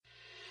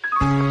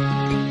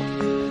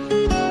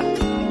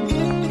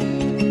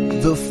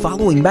The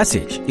following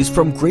message is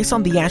from Grace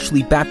on the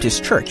Ashley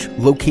Baptist Church,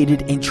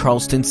 located in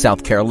Charleston,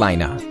 South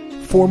Carolina.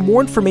 For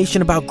more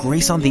information about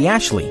Grace on the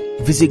Ashley,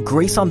 visit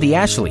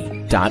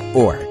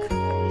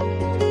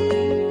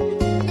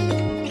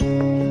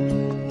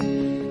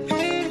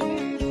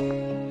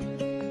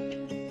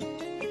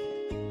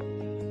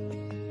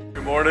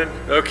Good morning.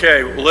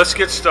 Okay, well, let's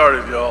get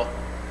started, y'all.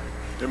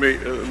 Let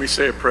me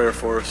say a prayer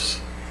for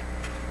us.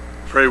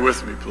 Pray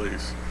with me,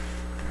 please.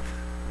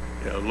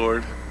 Yeah,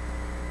 Lord,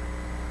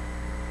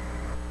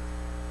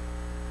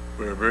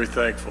 we are very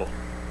thankful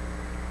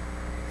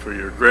for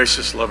your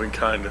gracious, loving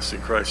kindness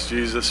in Christ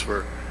Jesus,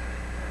 for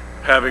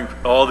having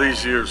all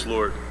these years,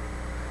 Lord,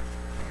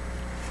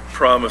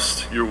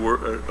 promised your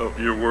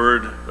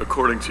word,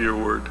 according to your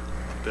word,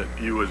 that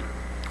you would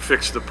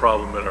fix the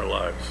problem in our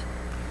lives,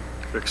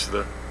 fix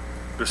the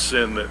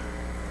sin that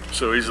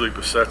so easily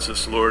besets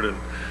us, Lord. And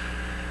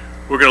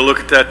we're going to look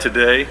at that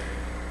today.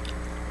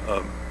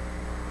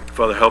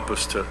 Father, help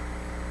us to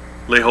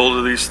lay hold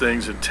of these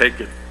things and take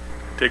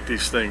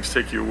these things,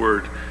 take your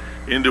word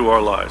into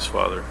our lives,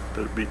 Father,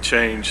 that it be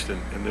changed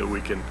and that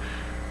we can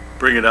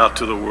bring it out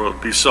to the world,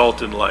 be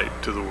salt and light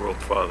to the world,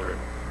 Father.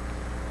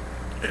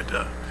 And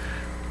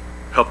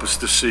help us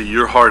to see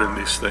your heart in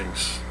these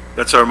things.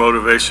 That's our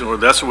motivation, Lord.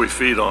 That's what we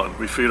feed on.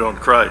 We feed on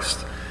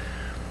Christ.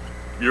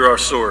 You're our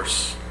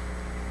source.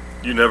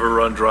 You never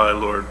run dry,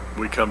 Lord.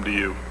 We come to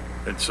you.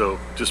 And so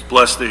just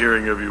bless the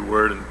hearing of your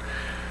word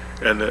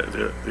and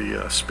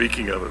the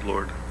speaking of it,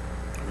 Lord,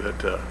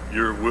 that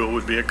your will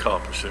would be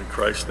accomplished. In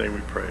Christ's name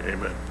we pray.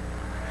 Amen.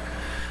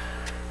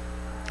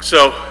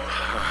 So,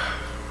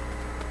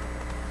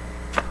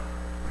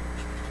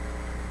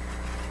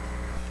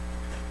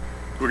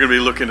 we're going to be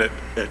looking at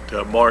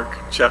Mark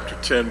chapter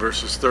 10,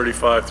 verses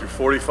 35 through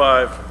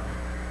 45.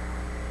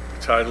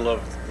 The title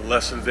of the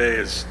lesson today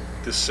is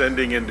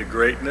Descending into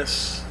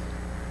Greatness,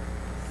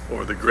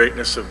 or the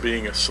greatness of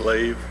being a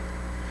slave.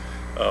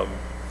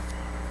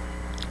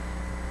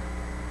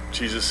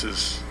 Jesus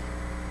is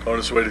on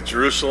his way to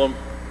Jerusalem,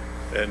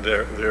 and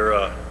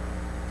they're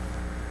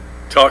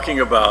talking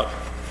about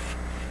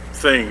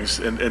things,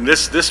 and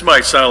this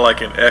might sound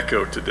like an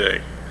echo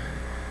today,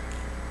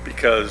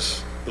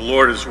 because the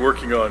Lord is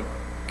working on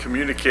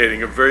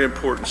communicating a very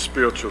important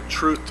spiritual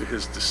truth to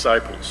his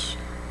disciples,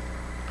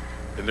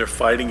 and they're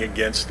fighting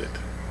against it,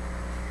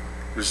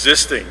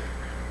 resisting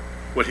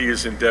what he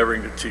is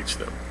endeavoring to teach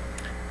them.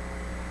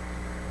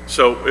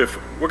 So if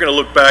we're going to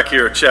look back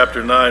here at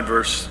chapter 9,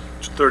 verse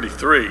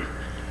 33,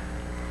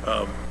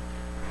 and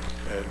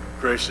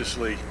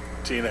graciously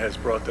Tina has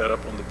brought that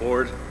up on the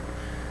board.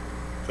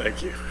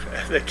 Thank you.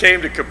 They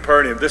came to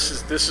Capernaum. This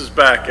is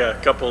back a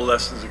couple of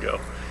lessons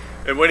ago.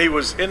 And when he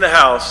was in the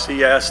house,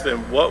 he asked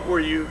them, "What were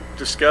you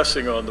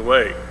discussing on the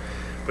way?"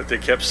 But they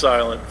kept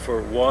silent,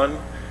 for on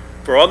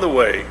the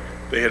way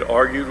they had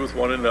argued with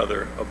one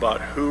another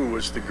about who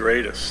was the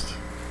greatest.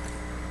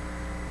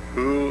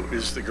 Who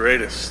is the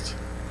greatest?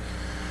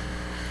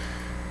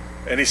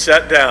 And he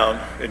sat down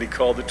and he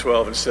called the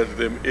 12 and said to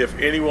them, "If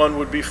anyone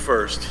would be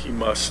first, he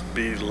must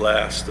be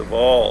last of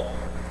all."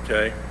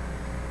 Okay?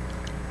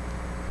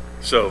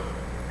 So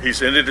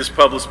he's ended his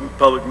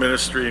public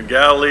ministry in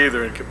Galilee.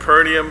 They're in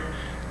Capernaum,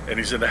 and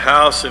he's in the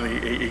house,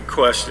 and he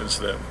questions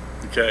them.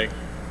 Okay?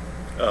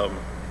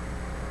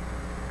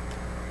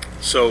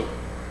 So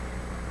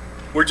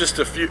we're just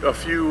a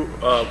few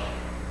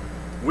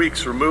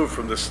weeks removed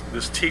from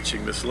this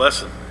teaching, this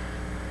lesson.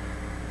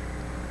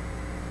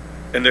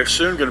 And they're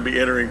soon going to be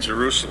entering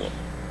Jerusalem.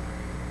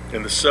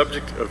 And the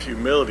subject of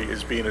humility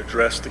is being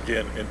addressed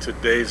again in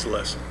today's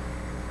lesson.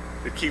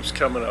 It keeps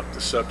coming up,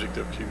 the subject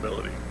of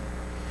humility.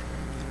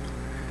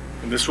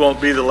 And this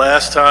won't be the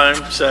last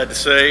time, sad to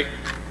say.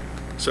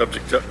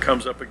 Subject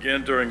comes up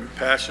again during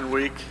Passion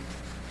Week.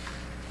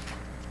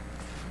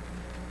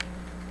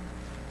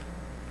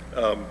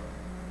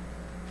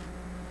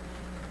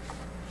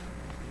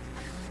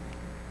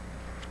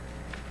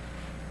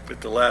 At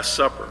the Last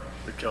Supper,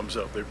 it comes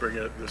up. They bring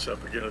this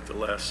up again at the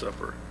Last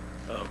Supper.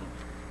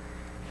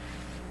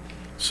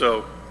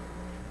 So,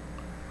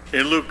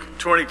 in Luke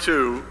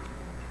 22,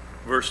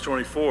 verse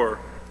 24,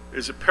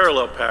 is a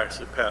parallel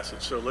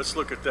passage. So let's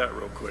look at that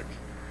real quick.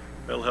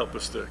 That'll help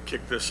us to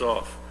kick this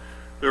off.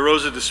 There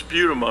arose a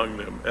dispute among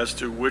them as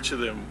to which of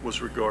them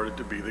was regarded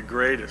to be the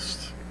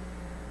greatest.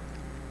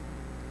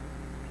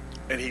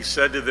 And he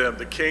said to them,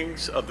 "The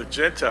kings of the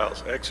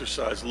Gentiles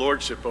exercise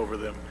lordship over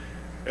them,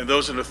 and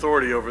those in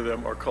authority over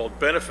them are called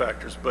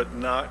benefactors, but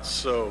not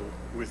so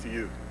with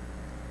you.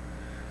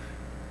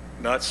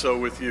 Not so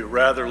with you.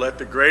 Rather, let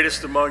the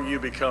greatest among you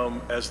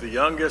become as the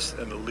youngest,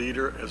 and the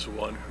leader as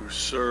one who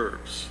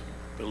serves."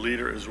 The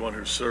leader is one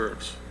who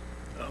serves.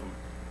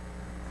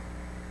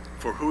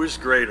 For who is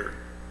greater?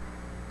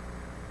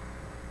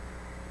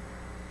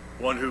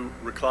 One who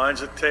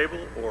reclines at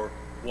table or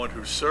one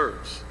who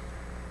serves?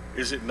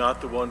 Is it not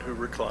the one who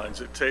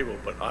reclines at table?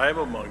 But I am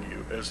among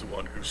you as the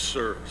one who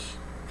serves.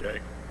 Okay?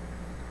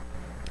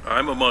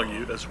 I'm among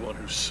you as one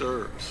who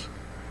serves.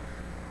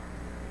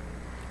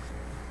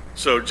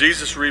 So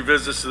Jesus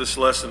revisits this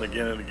lesson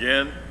again and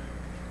again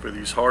for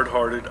these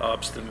hard-hearted,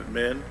 obstinate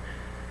men.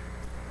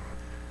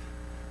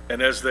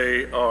 And as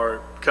they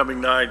are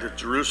coming nigh to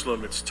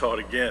Jerusalem, it's taught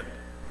again.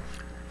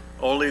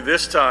 Only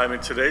this time in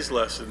today's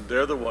lesson,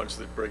 they're the ones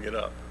that bring it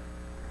up.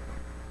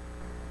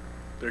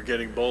 They're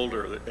getting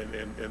bolder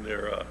in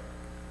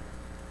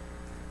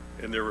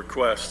their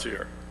requests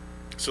here.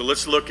 So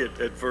let's look at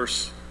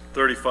verse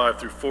 35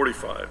 through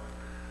 45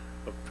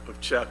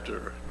 of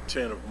chapter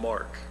 10 of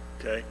Mark,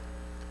 okay?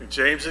 And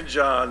James and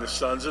John, the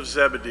sons of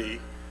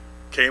Zebedee,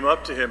 came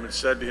up to him and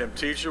said to him,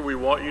 "Teacher, we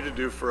want you to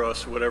do for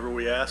us whatever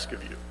we ask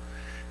of you."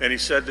 And he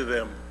said to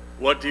them,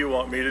 "What do you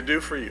want me to do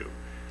for you?"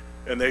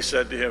 And they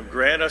said to him,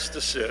 "Grant us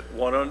to sit,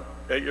 one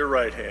at your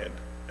right hand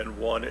and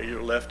one at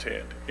your left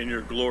hand, in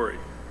your glory."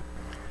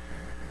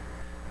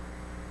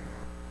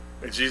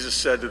 And Jesus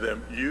said to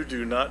them, "You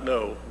do not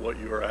know what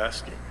you are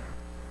asking.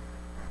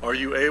 Are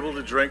you able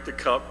to drink the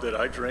cup that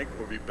I drink,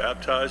 or be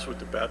baptized with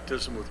the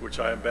baptism with which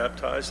I am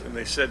baptized?" And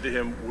they said to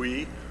him,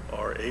 "We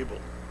are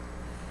able."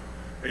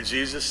 And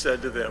Jesus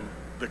said to them,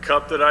 "The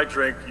cup that I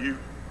drink,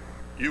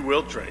 you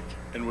will drink,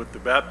 and with the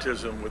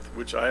baptism with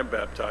which I am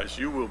baptized,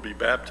 you will be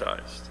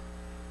baptized.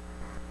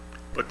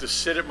 But to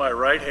sit at my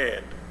right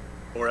hand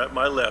or at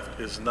my left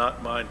is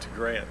not mine to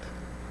grant,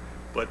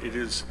 but it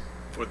is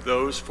for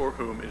those for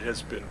whom it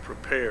has been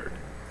prepared."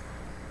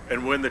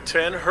 And when the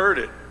 10 heard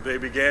it, they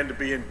began to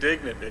be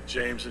indignant at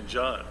James and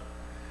John.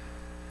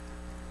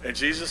 And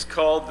Jesus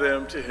called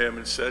them to him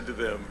and said to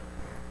them,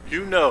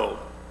 "You know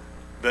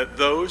that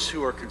those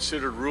who are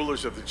considered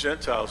rulers of the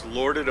Gentiles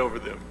lord it over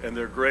them, and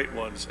their great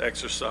ones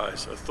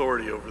exercise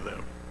authority over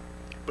them.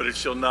 But it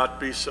shall not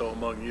be so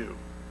among you.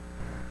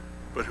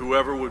 But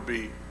whoever would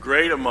be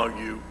great among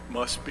you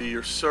must be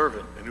your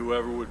servant, and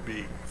whoever would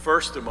be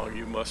first among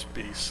you must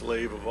be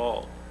slave of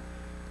all.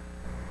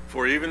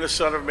 For even the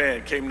Son of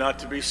Man came not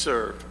to be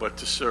served, but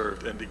to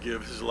serve, and to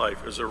give his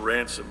life as a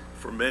ransom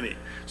for many."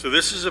 So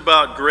this is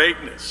about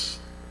greatness.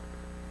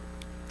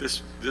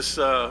 This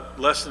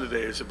lesson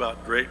today is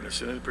about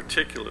greatness, and in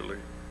particularly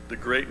the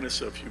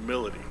greatness of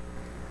humility.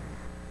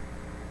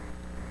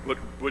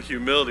 What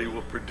humility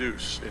will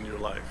produce in your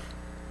life.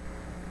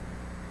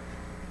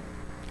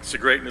 It's the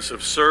greatness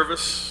of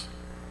service,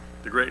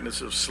 the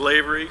greatness of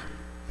slavery.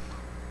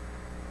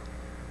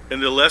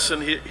 And the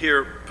lesson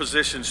here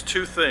positions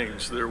two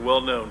things that are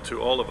well known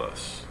to all of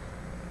us,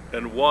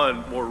 and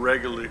one more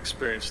regularly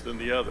experienced than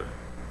the other,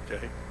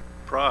 okay?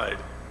 Pride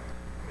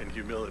and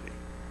humility.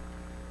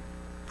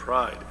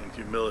 Pride and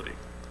humility.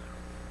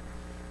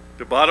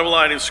 The bottom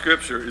line in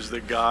Scripture is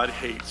that God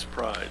hates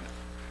pride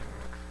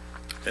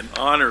and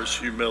honors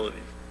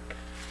humility.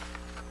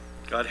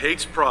 God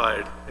hates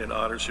pride and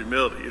honors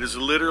humility. It is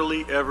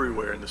literally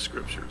everywhere in the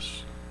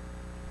Scriptures.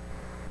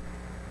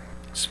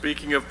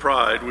 Speaking of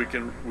pride,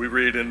 we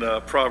read in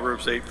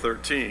Proverbs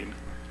 8:13,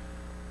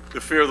 "The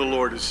fear of the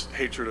Lord is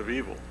hatred of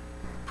evil,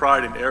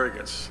 pride and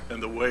arrogance,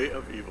 and the way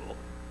of evil,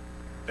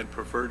 and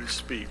perverted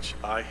speech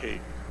I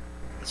hate."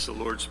 It's the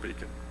Lord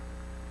speaking.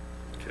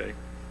 Okay?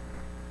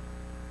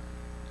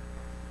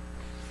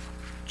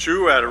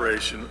 True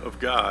adoration of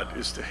God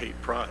is to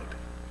hate pride.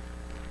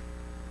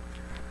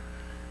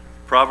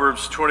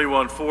 Proverbs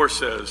 21:4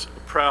 says, "A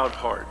proud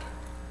heart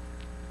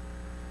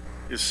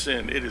is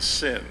sin." It is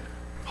sin.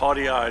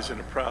 Haughty eyes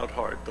and a proud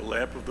heart, the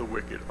lamp of the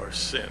wicked, are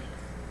sin.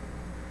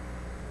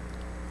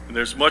 And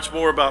there's much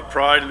more about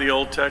pride in the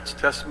Old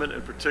Testament,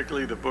 and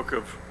particularly the book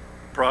of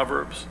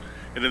Proverbs.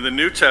 And in the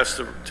New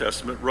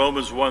Testament,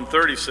 Romans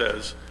 1:30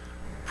 says,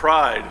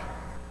 pride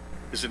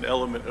is an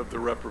element of the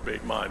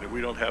reprobate mind. And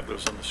we don't have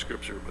those on the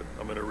Scripture, but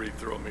I'm going to read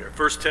through them here.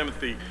 1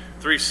 Timothy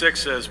 3:6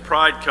 says,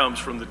 pride comes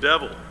from the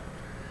devil.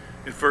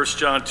 In 1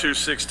 John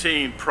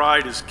 2:16,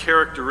 pride is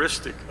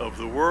characteristic of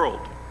the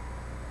world.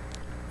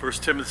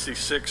 1 Timothy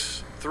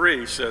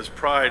 6:3 says,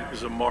 pride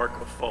is a mark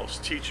of false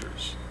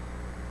teachers.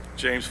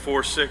 James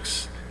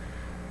 4:6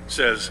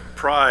 says,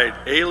 pride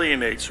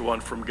alienates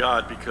one from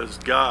God because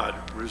God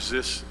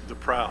resists the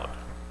proud.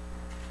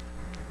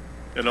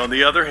 And on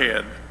the other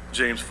hand,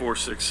 James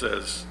 4:6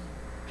 says,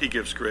 he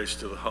gives grace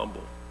to the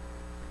humble.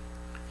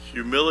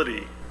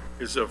 Humility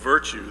is a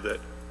virtue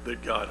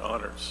that God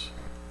honors.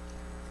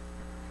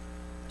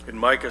 In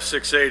Micah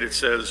 6:8 it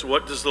says,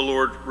 what does the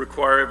Lord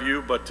require of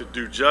you but to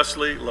do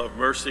justly, love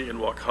mercy, and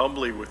walk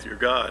humbly with your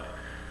God?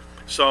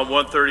 Psalm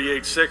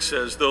 138:6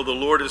 says, though the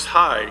Lord is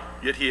high,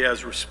 yet he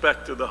has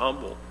respect to the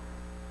humble.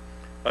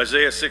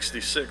 Isaiah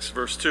 66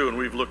 verse 2, and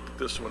we've looked at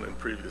this one in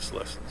previous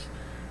lessons.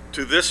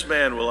 To this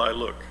man will I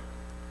look,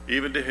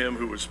 even to him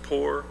who is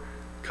poor,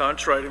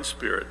 contrite in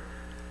spirit,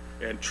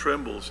 and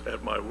trembles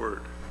at my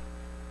word.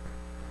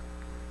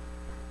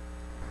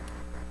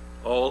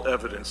 All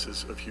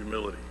evidences of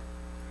humility.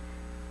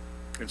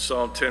 In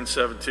Psalm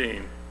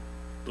 10:17,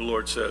 the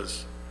Lord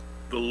says,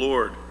 the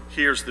Lord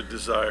hears the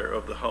desire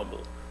of the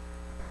humble.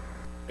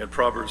 And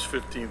Proverbs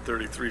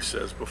 15:33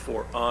 says,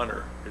 before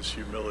honor is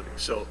humility.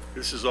 So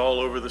this is all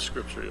over the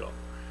Scripture, y'all.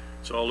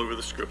 It's all over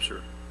the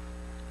Scripture.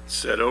 It's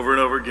said over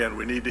and over again.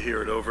 We need to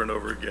hear it over and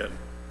over again.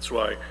 That's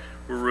why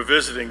We're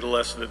revisiting the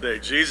lesson today.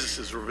 Jesus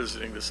is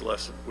revisiting this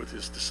lesson with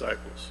his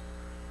disciples.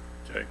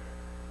 Okay?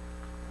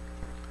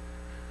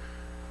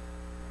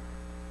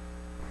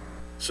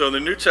 So in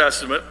the New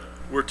Testament,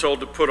 we're told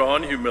to put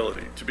on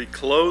humility, to be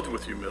clothed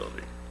with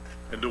humility,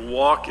 and to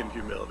walk in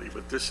humility.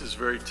 But this is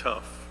very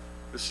tough.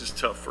 This is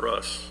tough for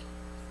us.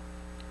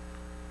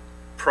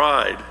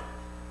 Pride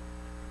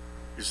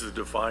is the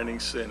defining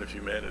sin of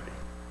humanity.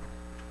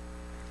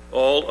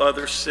 All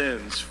other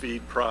sins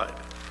feed pride.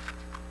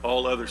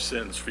 All other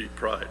sins feed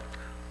pride.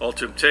 All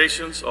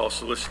temptations, all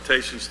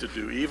solicitations to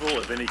do evil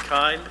of any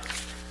kind,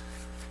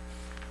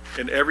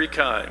 and every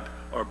kind,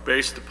 are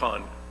based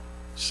upon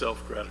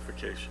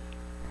self-gratification.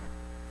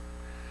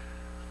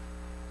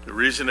 The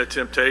reason a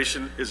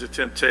temptation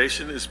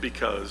is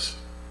because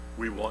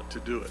we want to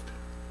do it.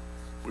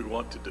 We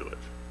want to do it.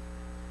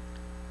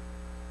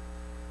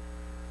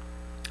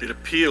 It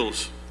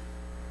appeals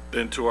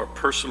then to our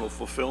personal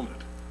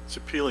fulfillment. It's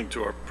appealing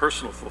to our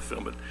personal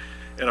fulfillment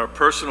and our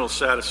personal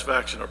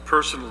satisfaction, our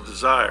personal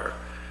desire,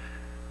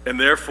 and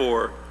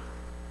therefore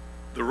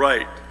the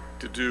right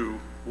to do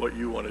what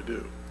you want to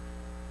do.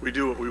 We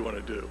do what we want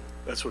to do.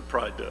 That's what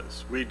pride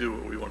does. We do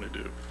what we want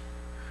to do.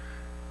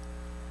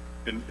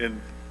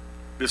 And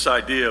this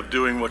idea of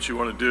doing what you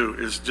want to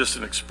do is just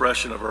an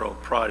expression of our own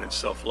pride and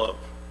self-love.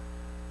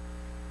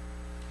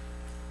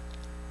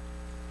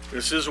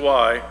 This is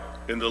why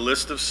in the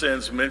list of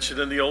sins mentioned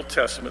in the Old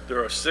Testament,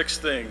 there are 6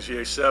 things,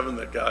 yea, 7,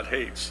 that God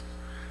hates.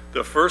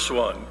 The first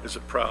one is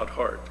a proud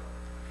heart,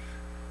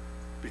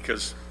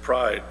 because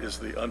pride is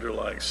the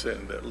underlying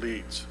sin that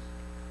leads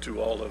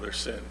to all other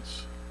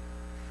sins.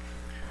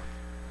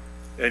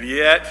 And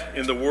yet,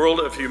 in the world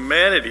of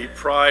humanity,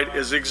 pride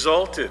is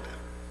exalted,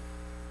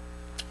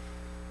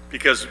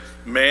 because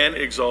man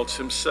exalts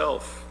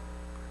himself.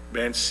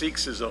 Man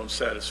seeks his own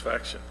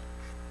satisfaction,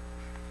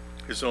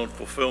 his own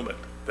fulfillment.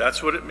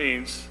 That's what it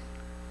means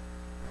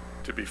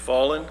to be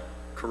fallen,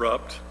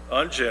 corrupt,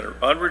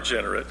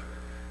 unregenerate.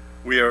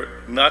 We are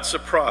not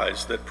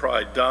surprised that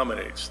pride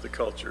dominates the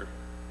culture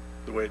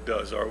the way it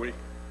does, are we? I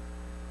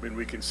mean,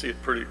 we can see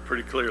it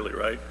pretty clearly,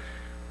 right?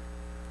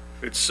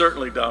 It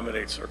certainly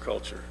dominates our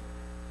culture.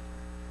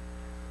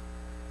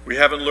 We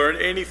haven't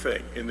learned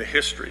anything in the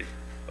history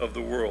of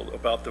the world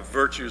about the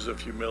virtues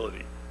of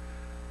humility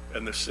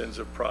and the sins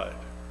of pride.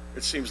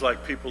 It seems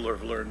like people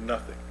have learned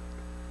nothing.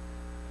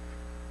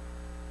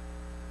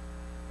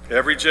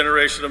 Every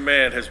generation of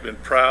man has been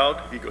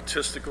proud,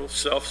 egotistical,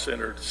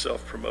 self-centered,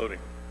 self-promoting,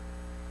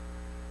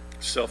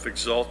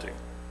 self-exalting.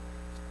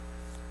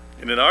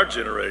 And in our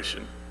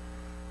generation,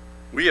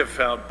 we have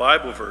found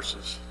Bible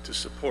verses to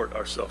support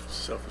our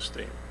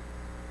self-esteem.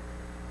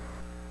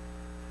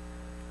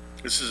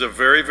 This is a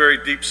very,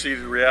 very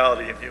deep-seated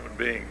reality in human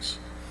beings,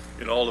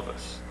 in all of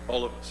us,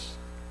 all of us.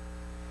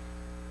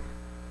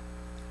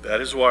 That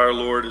is why our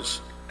Lord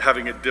is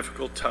having a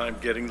difficult time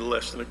getting the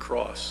lesson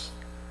across,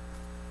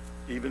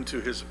 even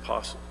to his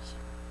apostles,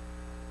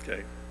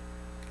 okay?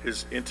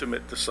 His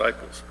intimate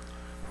disciples.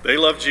 They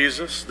love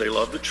Jesus, they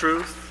love the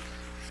truth,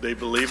 they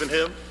believe in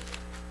him,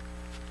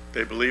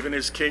 they believe in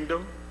his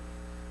kingdom,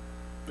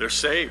 they're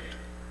saved,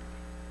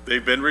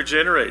 they've been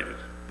regenerated,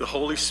 the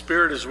Holy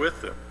Spirit is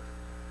with them,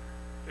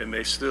 and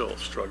they still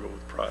struggle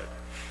with pride.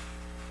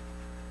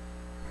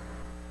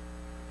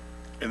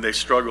 And they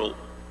struggle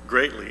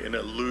greatly in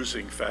a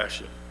losing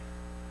fashion.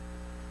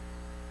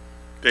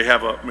 They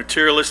have a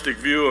materialistic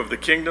view of the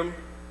kingdom,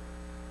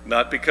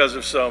 not because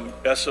of some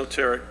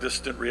esoteric,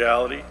 distant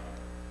reality,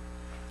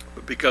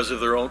 but because of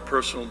their own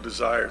personal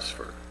desires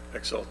for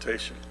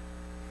exaltation.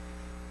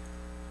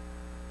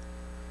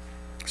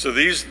 So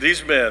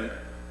these men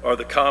are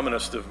the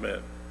commonest of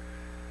men.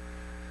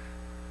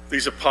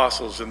 These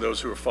apostles and those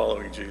who are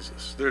following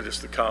Jesus, they're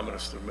just the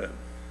commonest of men.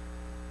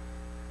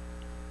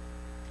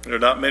 There are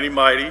not many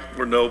mighty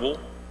or noble.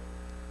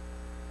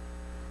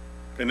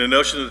 And the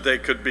notion that they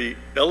could be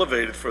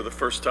elevated for the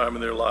first time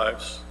in their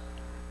lives,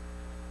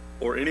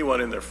 or anyone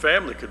in their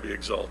family could be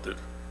exalted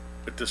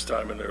at this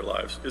time in their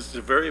lives, is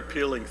a very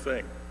appealing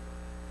thing.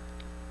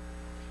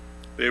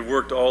 They've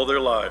worked all their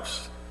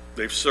lives.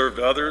 They've served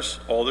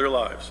others all their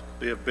lives.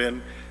 They have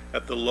been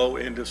at the low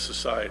end of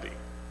society.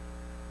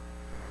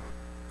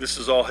 This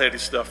is all heady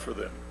stuff for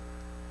them.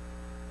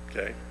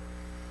 Okay?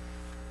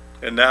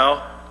 And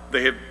now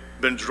they have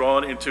been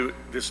drawn into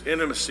this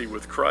intimacy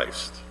with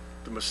Christ,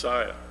 the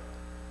Messiah,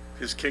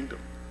 his kingdom.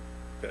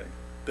 Okay?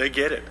 They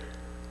get it.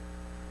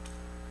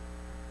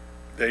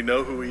 They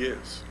know who he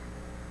is.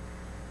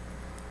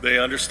 They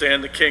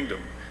understand the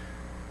kingdom.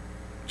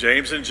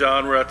 James and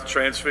John were at the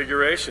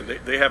Transfiguration.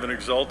 They have an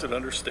exalted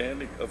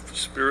understanding of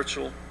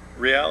spiritual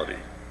reality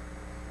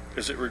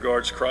as it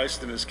regards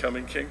Christ and his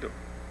coming kingdom.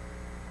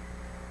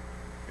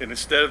 And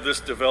instead of this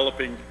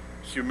developing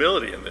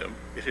humility in them,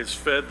 it has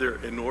fed their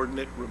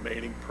inordinate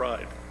remaining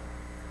pride.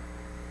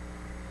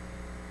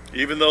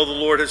 Even though the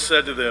Lord has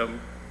said to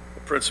them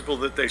a principle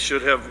that they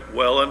should have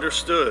well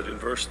understood in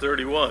verse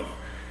 31,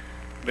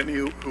 many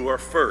who are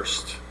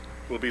first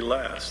will be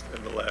last,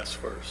 and the last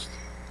first.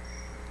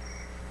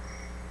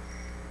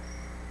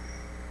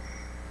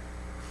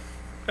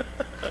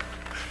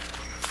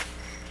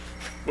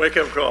 Wake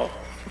up call.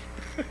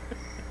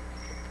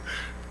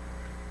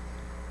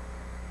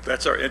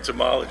 That's our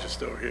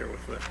entomologist over here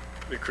with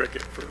the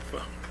cricket for the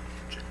phone.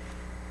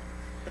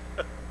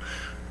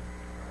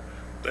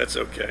 That's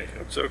okay.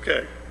 It's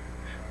okay.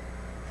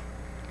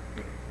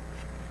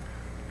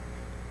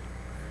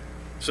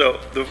 So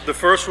the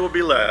first will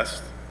be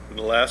last, and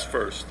the last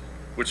first,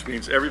 which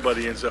means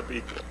everybody ends up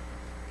equal.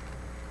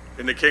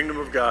 In the kingdom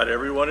of God,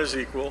 everyone is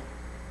equal.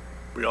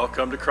 We all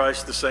come to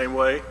Christ the same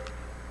way.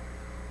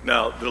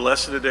 Now, the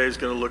lesson today is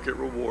going to look at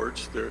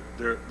rewards.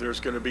 There's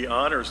going to be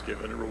honors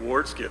given and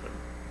rewards given.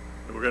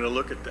 And we're going to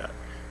look at that.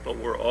 But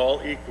we're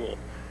all equal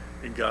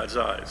in God's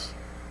eyes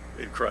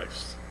in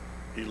Christ.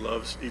 He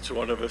loves each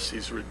one of us.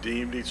 He's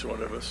redeemed each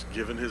one of us,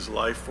 given his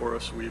life for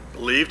us. We've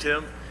believed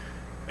him,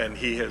 and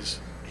he has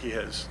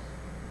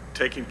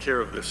taken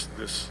care of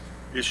this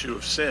issue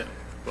of sin.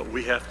 But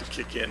we have to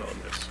kick in on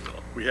this.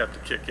 We have to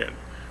kick in,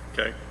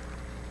 okay?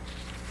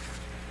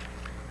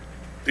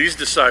 These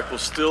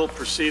disciples still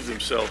perceive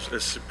themselves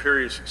as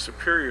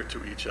superior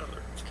to each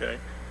other, okay?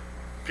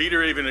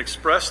 Peter even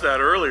expressed that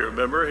earlier,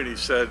 remember? And he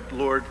said,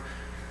 Lord,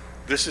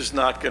 this is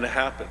not going to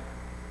happen.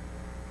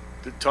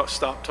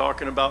 Stop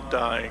talking about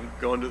dying,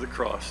 going to the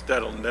cross.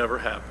 That'll never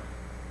happen,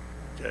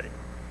 okay?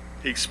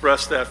 He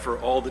expressed that for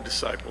all the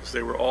disciples.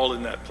 They were all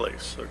in that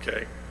place,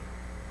 okay?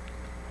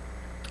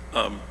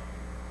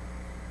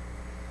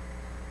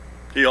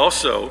 He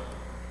also,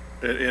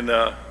 in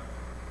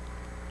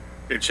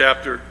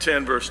chapter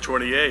 10, verse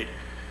 28,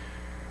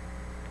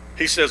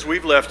 he says,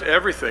 we've left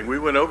everything. We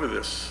went over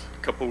this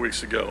a couple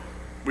weeks ago.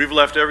 We've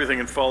left everything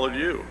and followed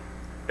you.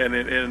 And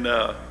in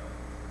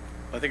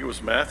I think it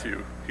was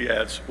Matthew, he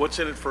adds, what's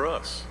in it for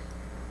us?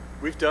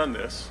 We've done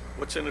this.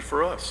 What's in it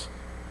for us?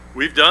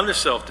 We've done the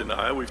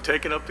self-denial. We've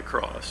taken up the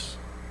cross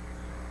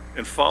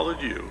and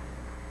followed you.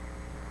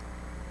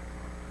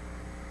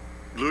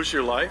 Lose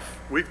your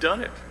life? We've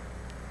done it.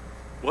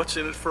 What's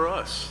in it for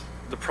us?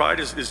 The pride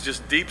is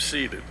just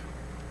deep-seated.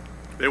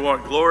 They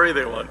want glory,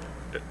 they want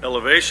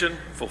elevation,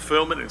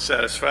 fulfillment, and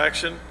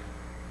satisfaction.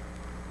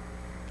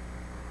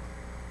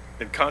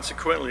 And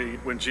consequently,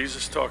 when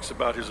Jesus talks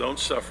about his own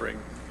suffering,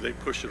 they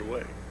push it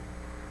away.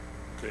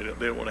 They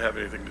don't want to have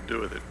anything to do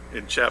with it.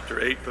 In chapter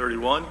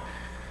 8:31,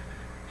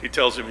 he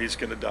tells him he's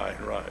going to die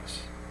and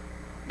rise.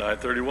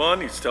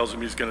 9:31, he tells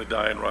him he's going to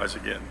die and rise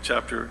again.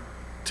 Chapter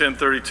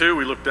 10:32,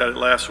 we looked at it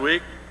last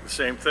week. The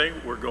same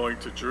thing. We're going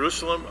to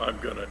Jerusalem. I'm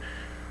going to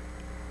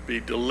be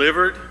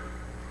delivered,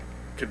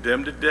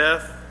 condemned to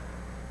death,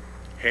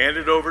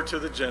 handed over to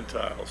the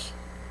Gentiles,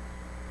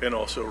 and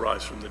also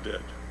rise from the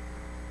dead.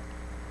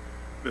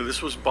 Now,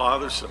 this was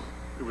bothersome.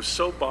 It was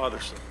so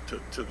bothersome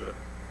to the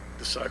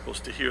disciples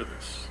to hear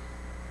this.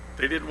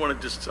 They didn't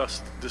want to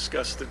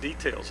discuss the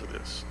details of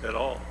this at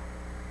all.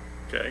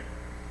 Okay?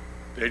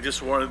 They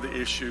just wanted the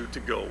issue to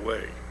go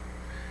away.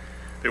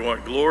 They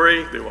want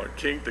glory, they want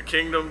the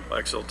kingdom,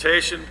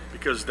 exaltation,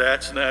 because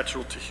that's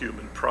natural to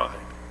human pride.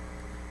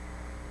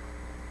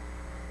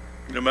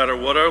 No matter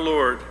what our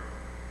Lord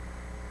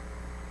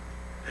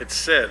had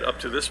said up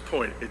to this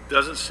point, it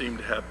doesn't seem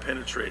to have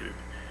penetrated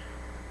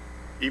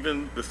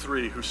even the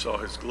three who saw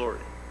his glory.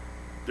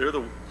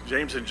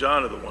 James and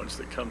John are the ones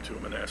that come to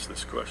him and ask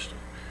this question.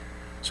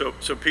 So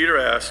Peter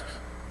asks,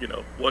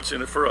 what's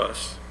in it for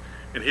us?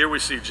 And here we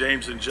see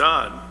James and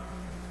John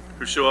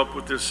who show up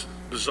with this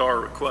bizarre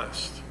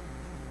request.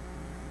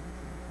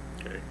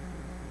 Okay.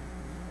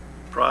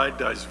 Pride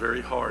dies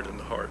very hard in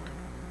the heart.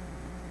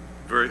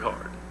 Very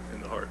hard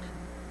in the heart.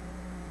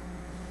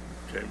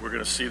 Okay, we're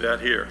going to see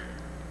that here.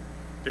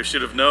 They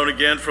should have known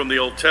again from the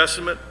Old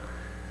Testament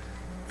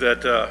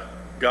that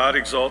God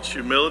exalts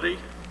humility.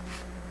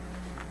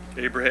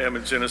 Abraham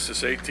in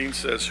Genesis 18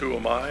 says, who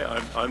am I?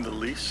 I'm the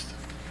least.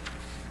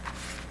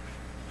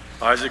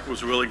 Isaac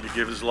was willing to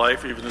give his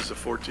life even as a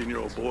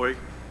 14-year-old boy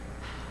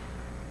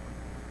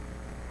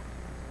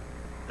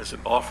as an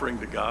offering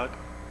to God.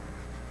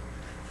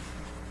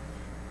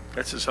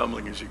 That's as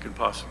humbling as you can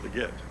possibly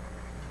get.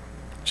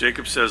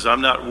 Jacob says,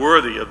 I'm not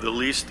worthy of the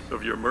least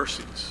of your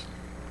mercies.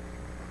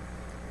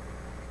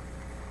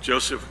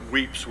 Joseph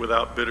weeps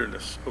without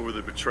bitterness over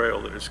the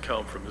betrayal that has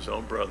come from his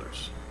own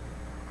brothers.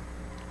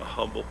 A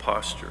humble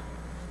posture.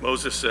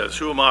 Moses says,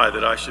 who am I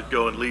that I should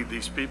go and lead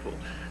these people?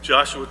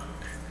 Joshua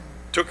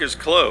took his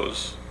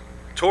clothes,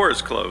 tore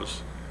his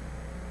clothes,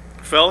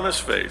 fell on his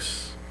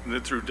face, and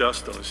then threw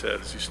dust on his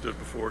head as he stood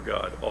before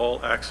God.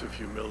 All acts of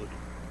humility.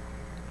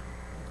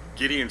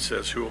 Gideon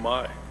says, who am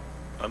I?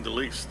 I'm the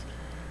least.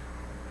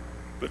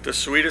 But the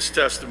sweetest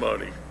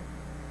testimony,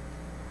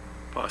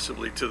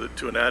 possibly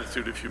to an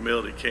attitude of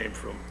humility, came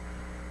from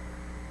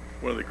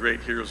one of the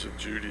great heroes of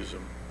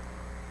Judaism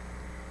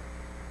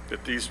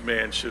that these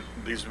men should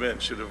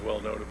have well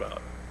known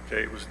about.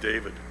 Okay, it was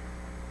David.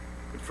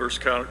 In 1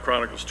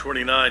 Chronicles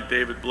 29,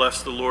 David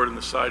blessed the Lord in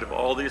the sight of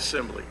all the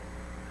assembly,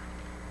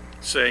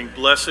 saying,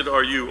 blessed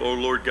are you, O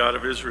Lord God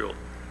of Israel,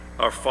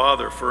 our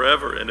Father,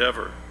 forever and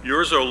ever.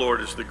 Yours, O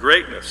Lord, is the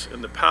greatness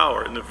and the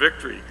power and the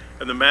victory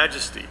and the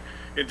majesty.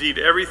 Indeed,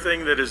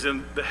 everything that is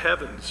in the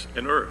heavens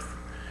and earth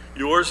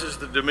Yours is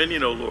the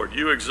dominion, O Lord.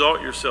 You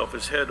exalt yourself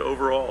as head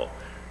over all.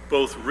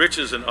 Both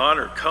riches and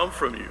honor come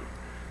from you,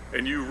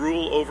 and you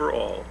rule over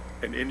all,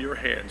 and in your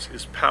hands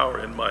is power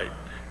and might.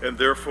 And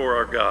therefore,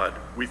 our God,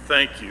 we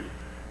thank you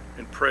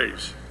and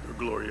praise your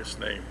glorious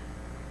name.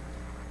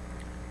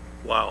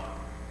 Wow.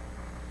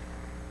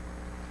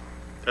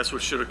 That's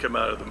what should have come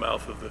out of the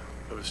mouth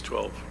of his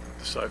 12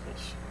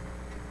 disciples.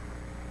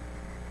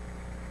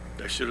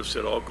 They should have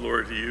said, all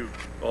glory to you,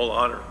 all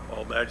honor,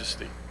 all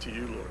majesty to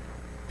you, Lord.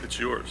 It's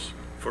yours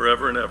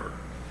forever and ever.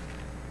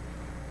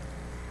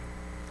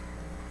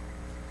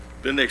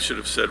 Then they should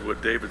have said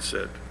what David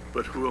said,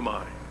 but who am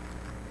I?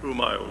 Who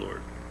am I, O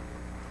Lord?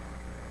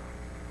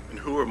 And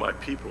who are my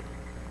people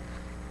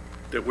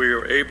that we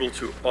are able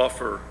to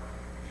offer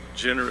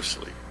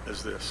generously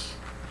as this?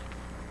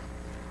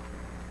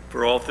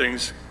 For all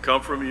things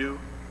come from you,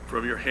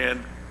 from your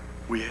hand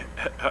we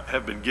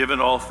have been given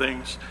all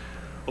things.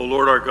 O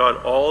Lord our God,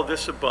 all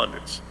this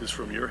abundance is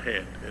from your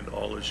hand and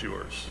all is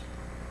yours.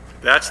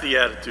 That's the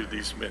attitude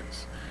these men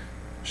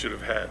should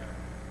have had.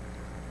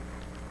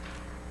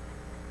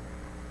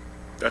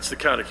 That's the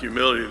kind of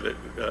humility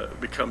that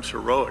becomes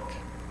heroic.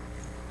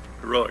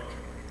 Heroic.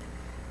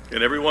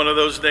 And every one of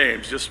those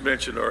names just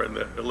mentioned are in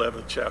the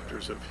 11th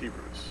chapters of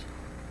Hebrews,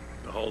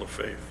 the Hall of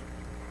Faith.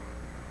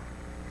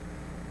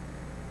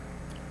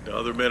 Now,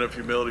 other men of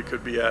humility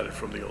could be added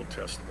from the Old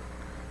Testament.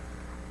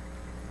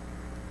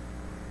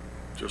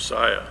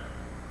 Josiah,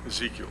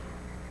 Ezekiel,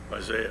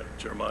 Isaiah,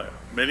 Jeremiah,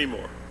 many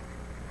more.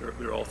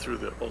 They're all through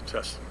the Old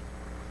Testament.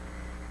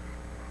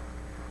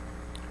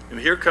 And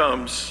then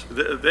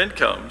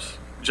comes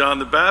John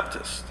the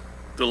Baptist,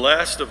 the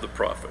last of the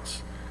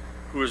prophets,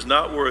 who is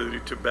not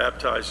worthy to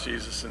baptize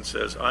Jesus and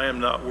says, I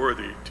am not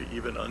worthy to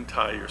even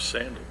untie your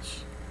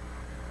sandals.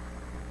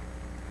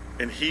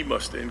 And he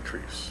must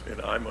increase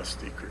and I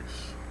must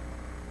decrease.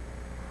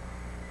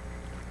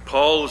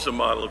 Paul is a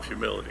model of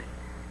humility,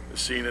 as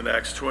seen in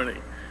Acts 20,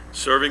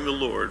 serving the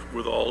Lord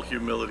with all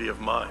humility of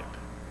mind.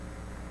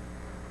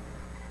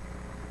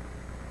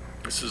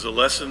 This is a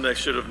lesson they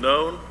should have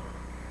known,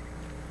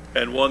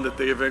 and one that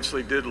they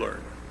eventually did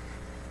learn.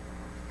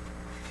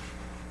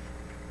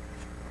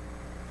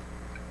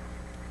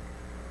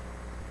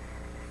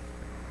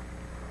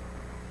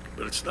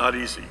 But it's not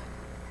easy.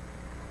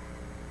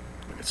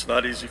 And it's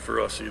not easy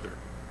for us either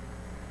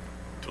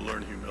to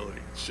learn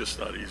humility. It's just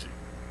not easy.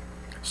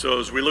 So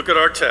as we look at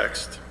our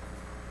text,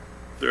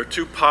 there are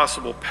two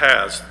possible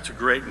paths to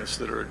greatness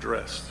that are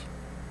addressed.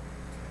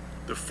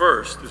 The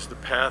first is the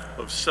path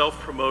of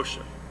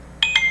self-promotion.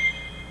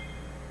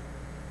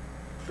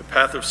 The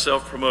path of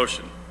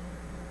self-promotion.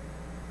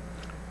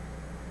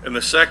 And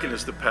the second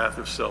is the path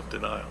of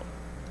self-denial.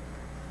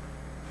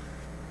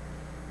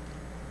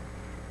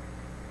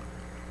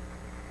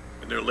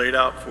 And they're laid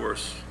out for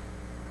us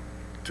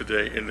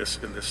today in this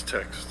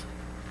text.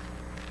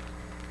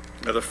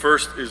 Now the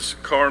first is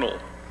carnal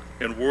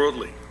and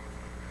worldly.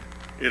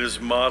 It is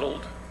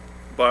modeled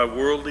by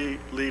worldly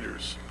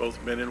leaders,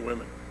 both men and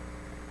women.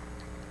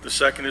 The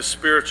second is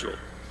spiritual,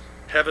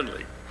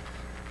 heavenly.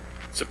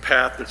 It's a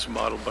path that's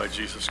modeled by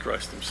Jesus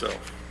Christ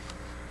himself.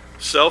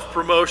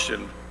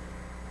 Self-promotion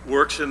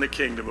works in the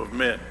kingdom of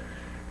men.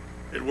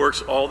 It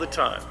works all the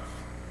time,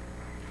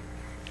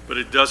 but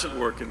it doesn't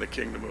work in the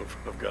kingdom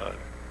of God.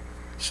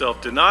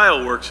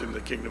 Self-denial works in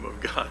the kingdom of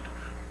God,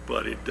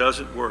 but it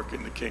doesn't work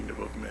in the kingdom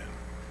of men.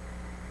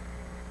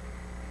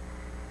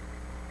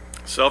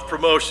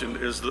 Self-promotion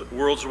is the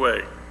world's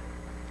way.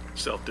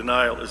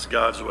 Self-denial is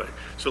God's way.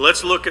 So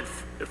let's look at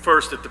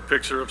first at the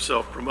picture of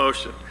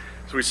self-promotion.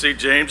 So we see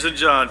James and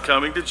John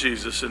coming to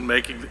Jesus and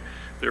making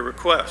their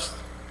request.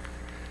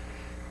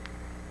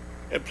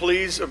 And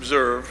please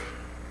observe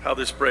how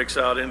this breaks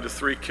out into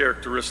three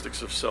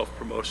characteristics of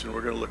self-promotion.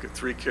 We're going to look at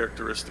three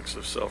characteristics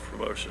of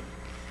self-promotion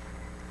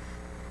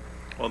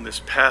on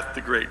this path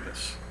to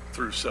greatness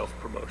through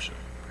self-promotion.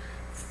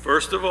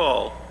 First of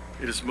all,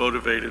 it is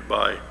motivated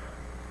by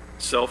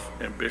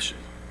self-ambition.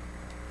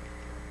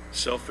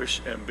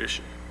 Selfish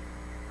ambition.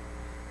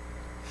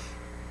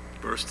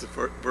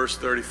 Verse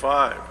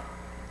 35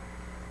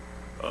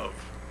 of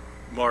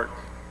Mark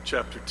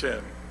chapter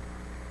 10.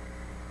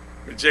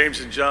 When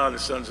James and John, the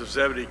sons of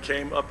Zebedee,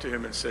 came up to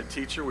him and said,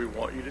 Teacher, we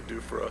want you to do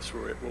for us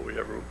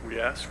whatever we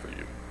ask for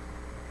you.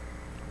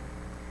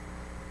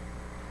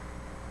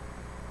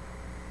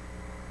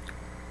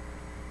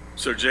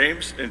 So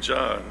James and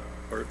John,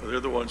 they're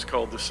the ones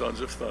called the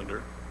sons of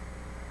thunder,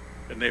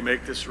 and they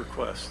make this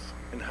request.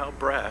 And how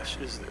brash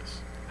is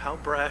this? How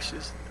brash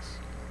is this?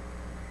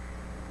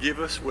 Give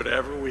us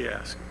whatever we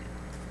ask of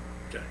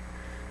you. Okay.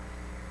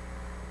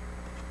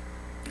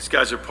 These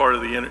guys are part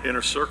of the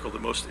inner circle, the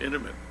most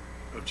intimate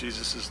of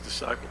Jesus'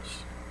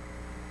 disciples.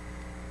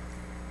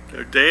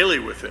 They're daily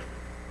with him.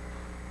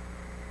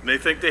 And they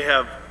think they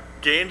have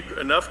gained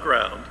enough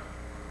ground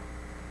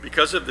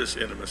because of this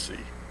intimacy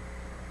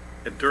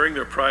and during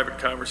their private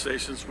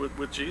conversations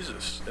with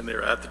Jesus. And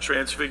they're at the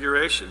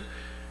Transfiguration.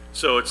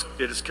 So it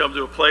has come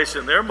to a place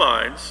in their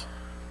minds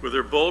where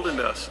they're bold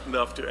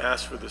enough to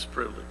ask for this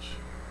privilege.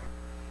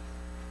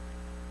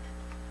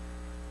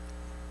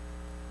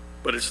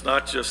 But it's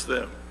not just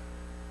them.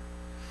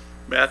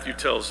 Matthew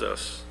tells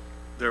us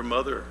their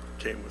mother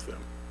came with them.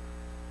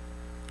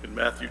 In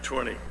Matthew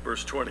 20,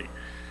 verse 20.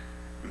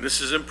 And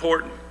this is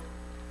important.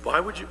 Why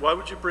would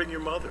you bring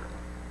your mother?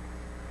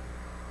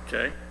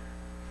 Okay?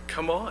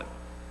 Come on.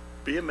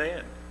 Be a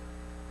man.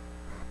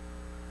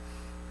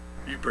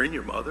 You bring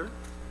your mother?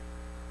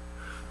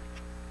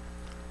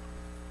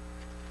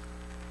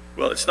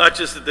 Well, it's not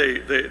just that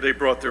they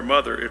brought their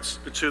mother, it's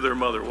who their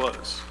mother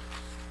was.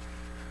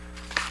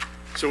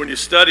 So when you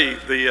study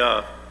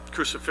the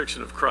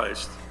crucifixion of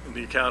Christ in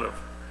the account of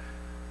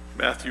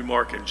Matthew,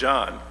 Mark, and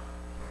John,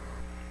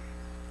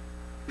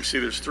 we see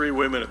there's 3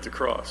 women at the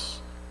cross,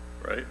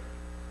 right?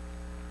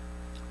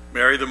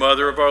 Mary, the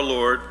mother of our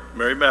Lord,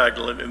 Mary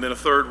Magdalene, and then a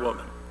third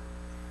woman.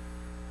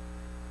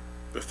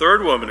 The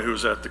third woman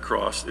who's at the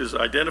cross is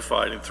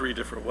identified in 3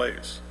 different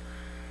ways.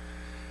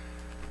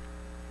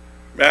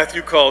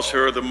 Matthew calls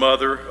her the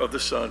mother of the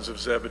sons of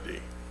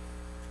Zebedee.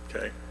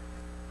 Okay?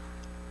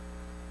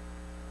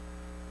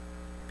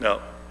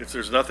 Now, if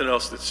there's nothing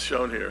else that's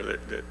shown here,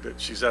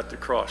 that she's at the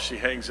cross, she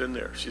hangs in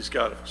there. She's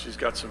got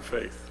some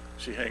faith.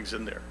 She hangs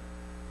in there.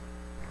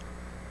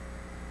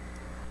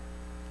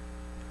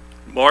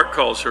 Mark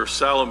calls her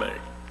Salome.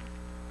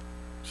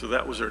 So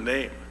that was her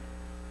name.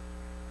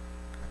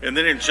 And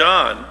then in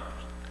John,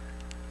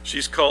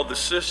 she's called the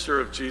sister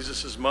of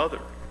Jesus'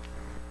 mother.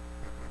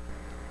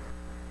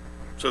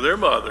 So their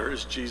mother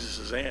is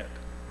Jesus' aunt.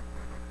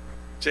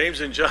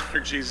 James and John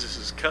are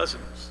Jesus'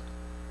 cousins.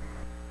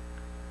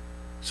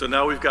 So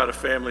now we've got a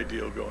family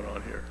deal going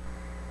on here.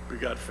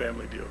 We've got a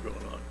family deal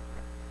going on.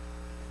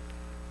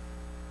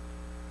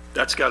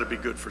 That's got to be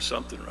good for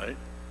something, right?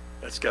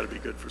 That's got to be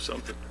good for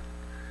something.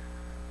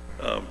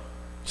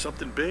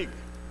 Something big,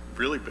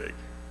 really big.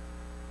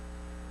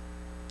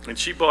 And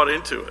she bought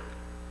into it.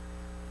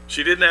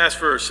 She didn't ask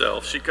for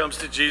herself. She comes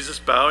to Jesus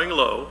bowing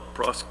low,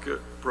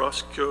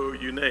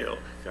 proskuneo. You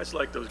guys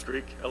like those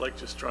Greek? I like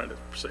just trying to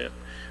say it.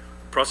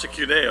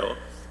 Proskuneo,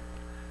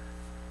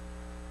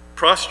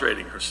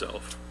 prostrating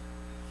herself,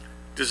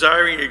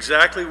 desiring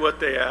exactly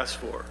what they asked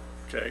for.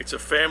 Okay, it's a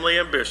family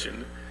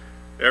ambition.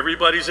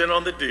 Everybody's in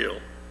on the deal,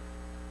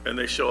 and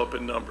they show up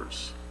in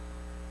numbers.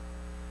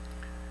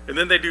 And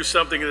then they do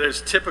something that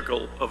is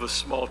typical of a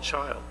small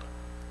child.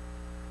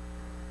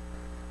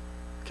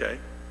 Okay?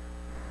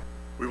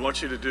 We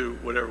want you to do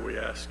whatever we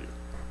ask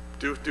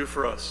you. Do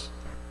for us.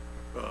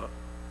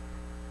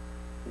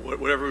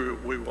 Whatever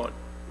we want,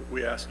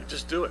 we ask you.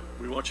 Just do it.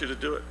 We want you to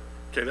do it.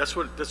 Okay, that's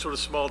what a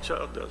small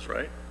child does,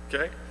 right?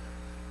 Okay?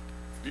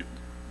 You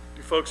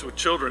folks with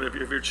children, if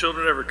your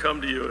children ever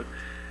come to you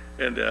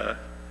and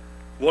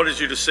wanted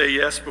you to say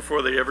yes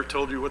before they ever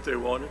told you what they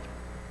wanted?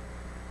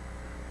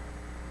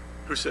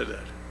 Who said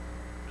that?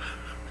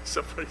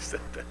 Somebody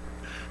said that.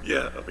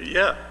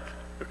 Yeah.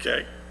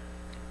 Okay.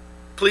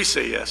 Please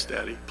say yes,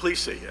 Daddy. Please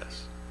say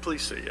yes.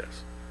 Please say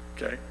yes.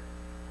 Okay?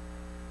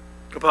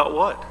 About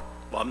what?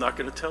 Well, I'm not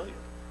going to tell you.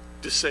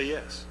 Just say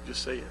yes.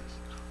 Just say yes.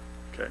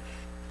 Okay?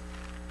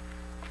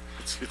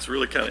 It's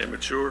really kind of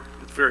immature.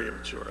 It's very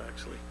immature,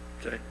 actually.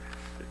 Okay?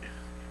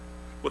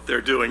 What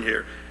they're doing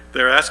here,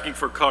 they're asking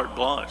for carte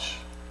blanche.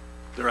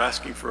 They're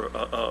asking for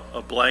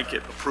a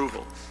blanket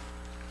approval.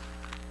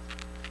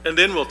 And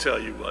then we'll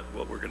tell you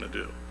what we're going to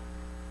do.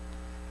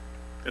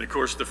 And of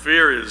course, the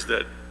fear is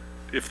that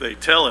if they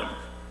tell him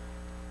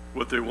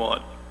what they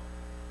want,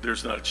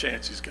 there's not a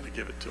chance he's going to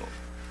give it to them.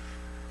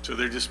 So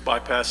they're just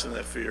bypassing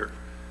that fear,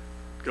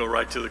 go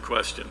right to the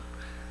question.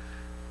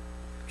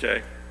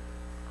 Okay?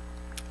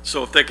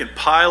 So if they can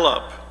pile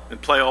up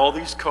and play all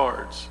these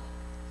cards,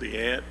 the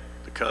aunt,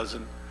 the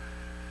cousin,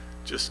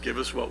 just give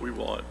us what we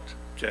want,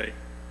 okay?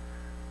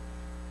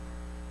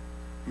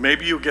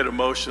 Maybe you'll get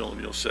emotional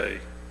and you'll say,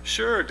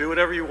 sure, do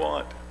whatever you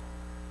want.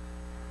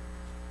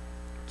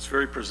 It's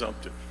very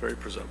presumptive, very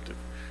presumptive.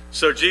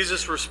 So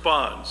Jesus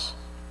responds,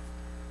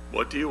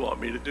 what do you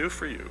want me to do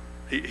for you?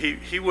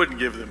 He wouldn't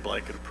give them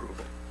blanket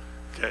approval,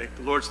 okay?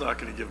 The Lord's not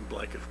going to give them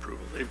blanket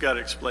approval. They've got to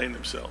explain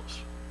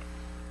themselves,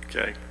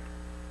 okay?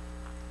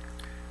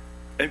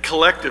 And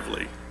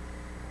collectively,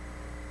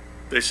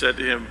 they said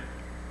to him,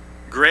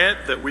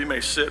 grant that we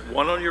may sit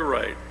one on your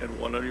right and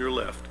one on your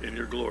left in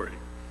your glory.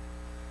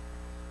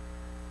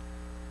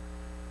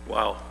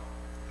 Wow,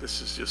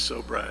 this is just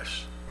so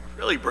brash,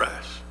 really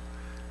brash.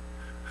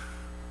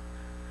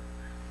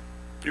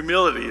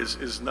 Humility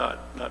is not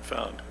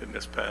found in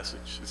this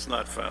passage. It's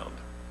not found.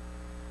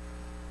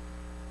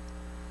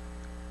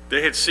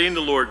 They had seen the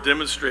Lord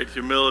demonstrate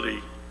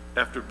humility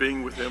after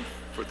being with him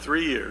for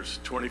 3 years,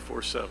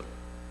 24/7.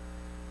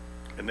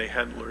 And they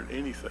hadn't learned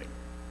anything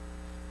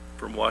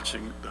from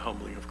watching the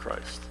humbling of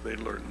Christ. They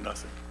learned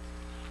nothing.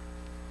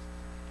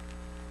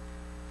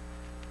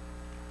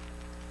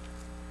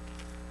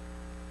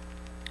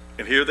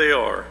 And here they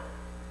are,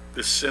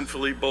 this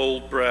sinfully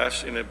bold,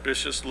 brash, and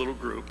ambitious little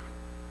group.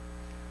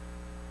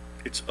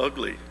 It's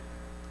ugly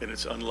and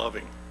it's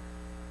unloving.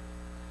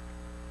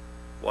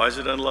 Why is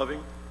it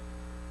unloving?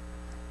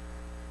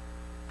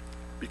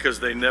 Because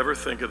they never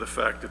think of the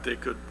fact that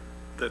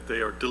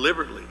they are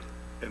deliberately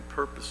and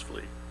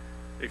purposefully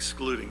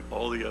excluding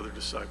all the other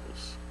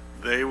disciples.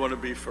 They want to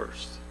be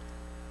first.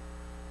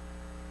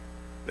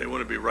 They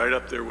want to be right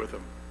up there with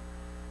him.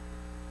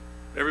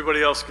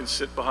 Everybody else can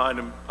sit behind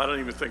him. I don't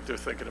even think they're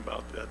thinking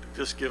about that.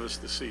 Just give us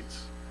the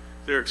seats.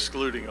 They're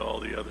excluding all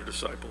the other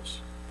disciples.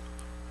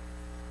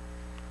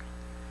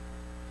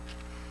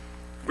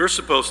 We're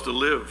supposed to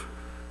live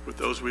with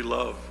those we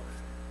love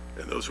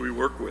and those we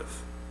work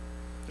with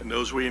and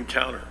those we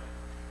encounter.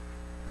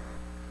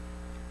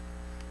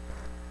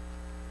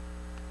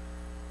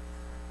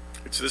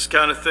 It's this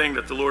kind of thing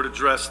that the Lord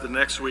addressed the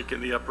next week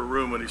in the upper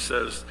room when he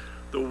says,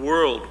 the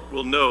world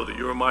will know that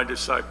you are my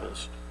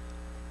disciples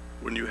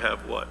when you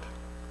have what?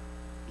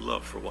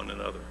 Love for one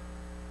another.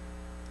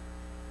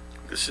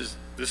 This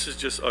is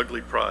just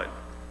ugly pride.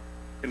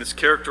 And it's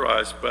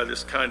characterized by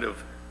this kind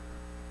of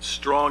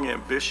strong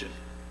ambition,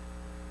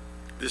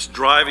 this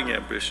driving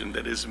ambition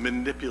that is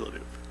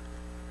manipulative,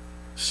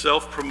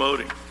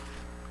 self-promoting.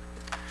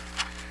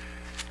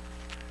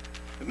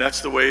 And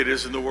that's the way it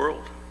is in the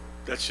world.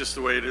 That's just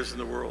the way it is in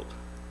the world.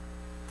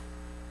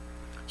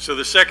 So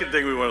the second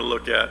thing we want to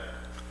look at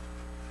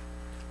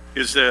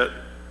is that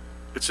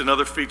it's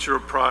another feature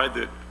of pride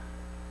that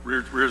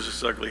rears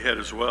its ugly head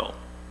as well.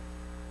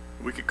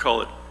 We could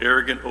call it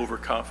arrogant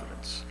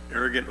overconfidence.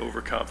 Arrogant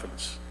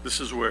overconfidence. This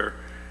is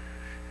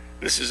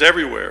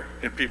everywhere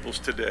in people's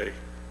today,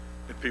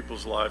 in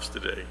people's lives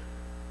today.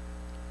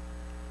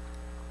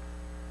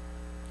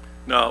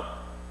 Now,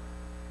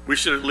 we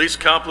should at least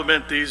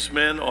compliment these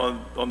men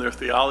on their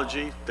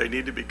theology. They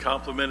need to be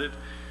complimented.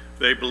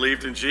 They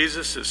believed in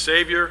Jesus as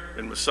Savior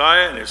and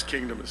Messiah, and his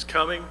kingdom is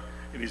coming,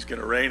 and he's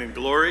going to reign in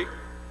glory.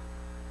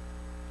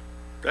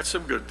 That's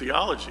some good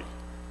theology,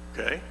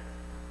 okay?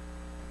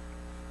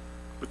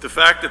 But the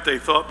fact that they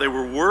thought they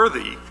were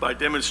worthy by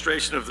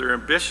demonstration of their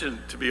ambition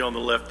to be on the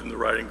left in the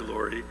right in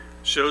glory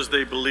shows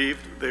they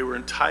believed they were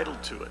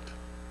entitled to it.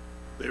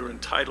 They were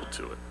entitled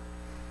to it.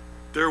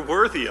 They're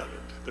worthy of it.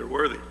 They're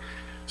worthy.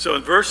 So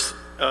in verse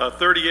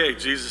 38,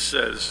 Jesus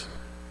says,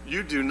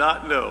 you do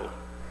not know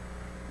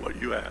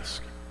what you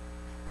ask.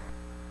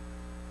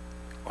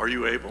 Are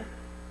you able?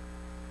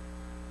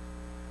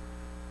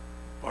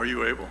 Are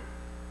you able?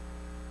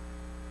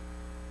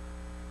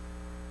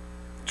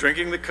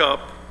 Drinking the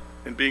cup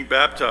and being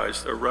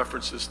baptized are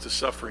references to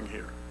suffering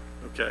here,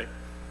 okay?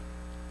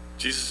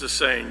 Jesus is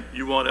saying,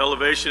 you want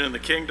elevation in the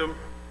kingdom?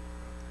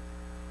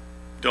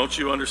 Don't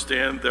you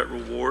understand that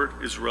reward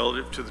is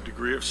relative to the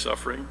degree of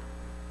suffering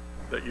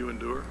that you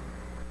endure?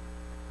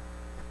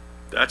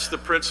 That's the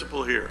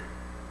principle here.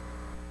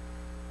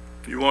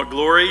 If you want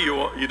glory,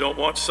 you don't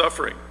want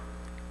suffering.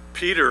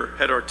 Peter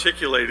had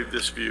articulated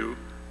this view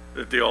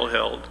that they all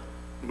held.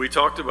 We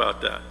talked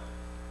about that,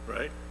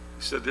 right?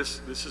 He said this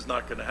is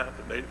not going to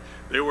happen.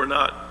 They were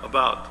not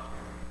about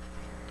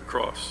the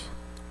cross.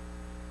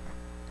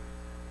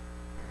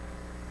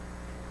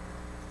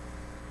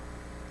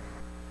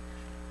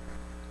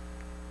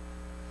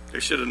 They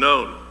should have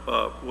known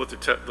what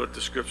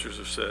the scriptures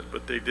have said,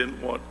 but they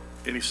didn't want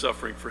any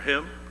suffering for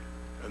him,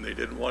 and they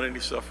didn't want any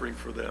suffering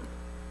for them.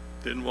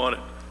 Didn't want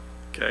it,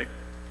 okay?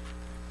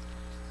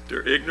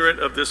 They're ignorant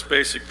of this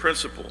basic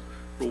principle.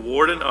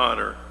 Reward and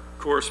honor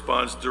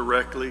corresponds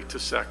directly to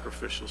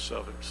sacrificial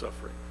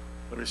suffering.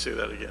 Let me say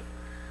that again.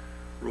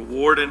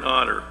 Reward and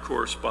honor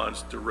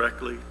corresponds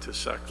directly to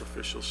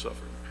sacrificial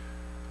suffering.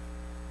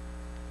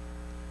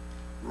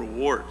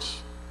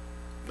 Rewards,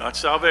 not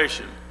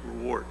salvation,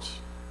 rewards.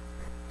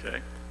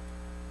 Okay?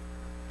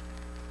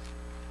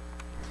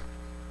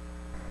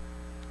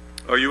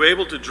 Are you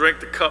able to drink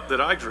the cup that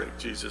I drink?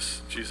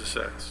 Jesus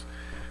asks.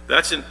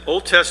 That's an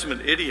Old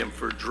Testament idiom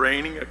for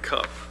draining a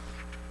cup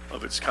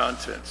of its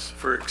contents,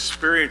 for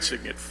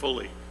experiencing it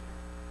fully.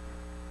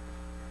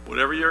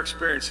 Whatever you're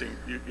experiencing,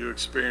 you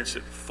experience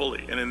it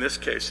fully. And in this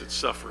case, it's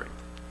suffering.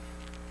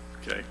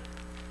 Okay?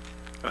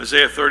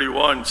 Isaiah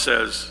 31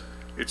 says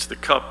it's the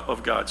cup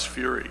of God's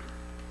fury.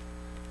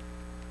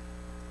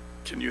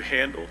 Can you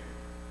handle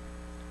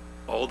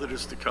all that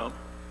is to come?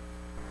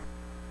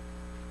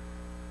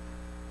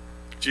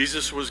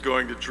 Jesus was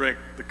going to drink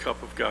the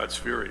cup of God's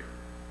fury.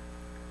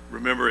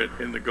 Remember it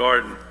in the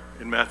garden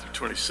in Matthew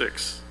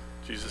 26.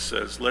 Jesus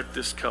says, let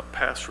this cup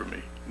pass from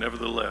me.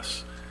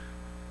 Nevertheless,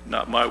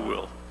 not my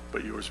will,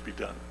 but yours be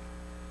done.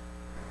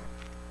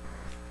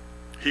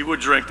 He would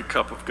drink the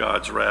cup of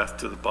God's wrath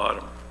to the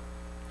bottom.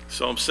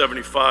 Psalm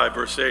 75,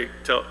 verse 8,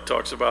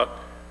 talks about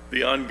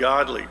the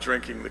ungodly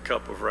drinking the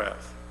cup of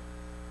wrath.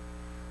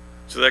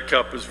 So that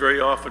cup is very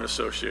often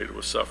associated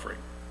with suffering.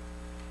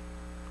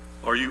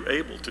 Are you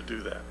able to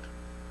do that?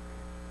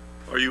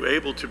 Are you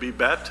able to be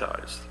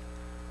baptized?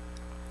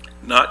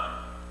 Not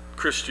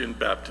Christian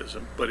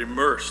baptism, but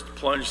immersed,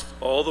 plunged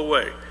all the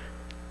way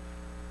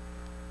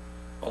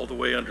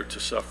under to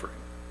suffering.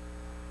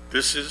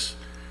 This is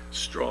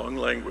strong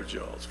language,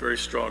 y'all. It's very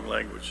strong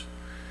language.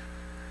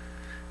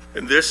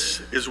 And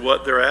this is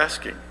what they're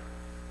asking.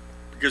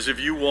 Because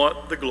if you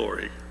want the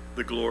glory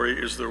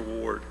is the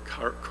reward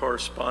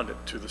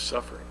correspondent to the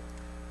suffering.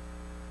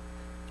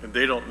 And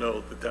they don't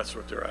know that that's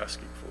what they're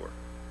asking for.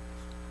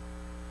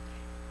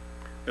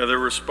 Now, their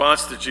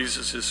response to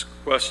Jesus'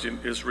 question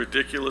is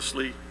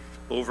ridiculously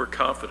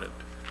overconfident,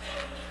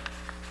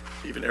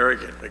 even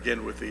arrogant. Again,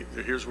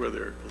 here's where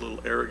they're a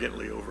little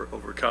arrogantly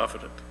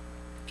overconfident.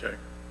 Okay.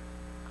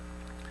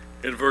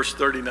 In verse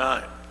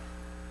 39,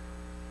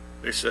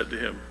 they said to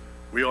him,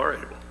 "We are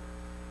able."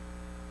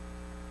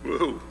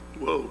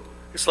 Whoa.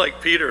 It's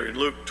like Peter in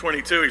Luke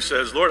 22. He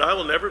says, "Lord, I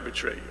will never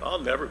betray you. I'll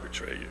never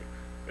betray you."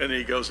 And then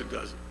he goes and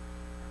does it.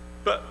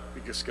 But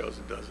he just goes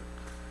and does it.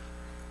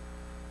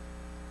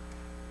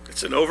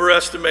 It's an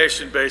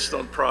overestimation based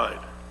on pride.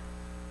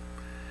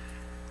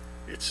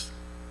 It's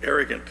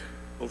arrogant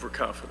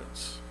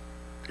overconfidence.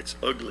 It's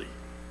ugly.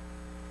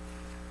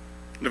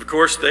 And of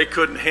course, they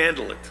couldn't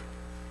handle it.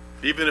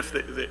 Even if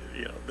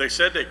they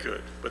said they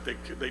could, but they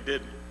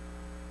didn't.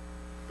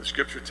 The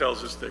scripture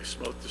tells us they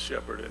smote the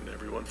shepherd and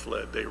everyone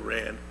fled. They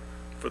ran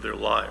for their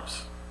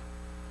lives.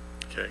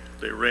 Okay,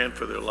 they ran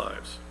for their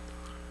lives.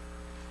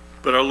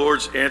 But our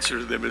Lord's answer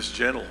to them is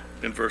gentle.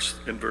 In verse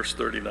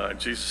 39,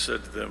 Jesus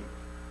said to them,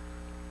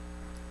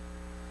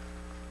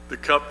 "The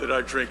cup that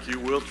I drink, you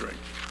will drink.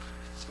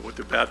 And with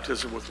the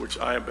baptism with which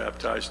I am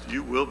baptized,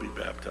 you will be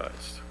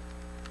baptized."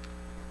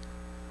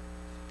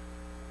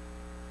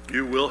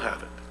 You will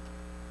have it.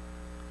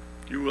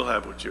 You will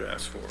have what you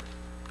ask for.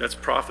 That's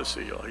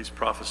prophecy, y'all. He's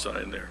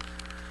prophesying there.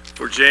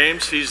 For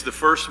James, he's the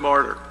first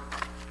martyr.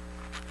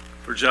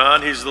 For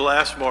John, he's the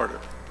last martyr.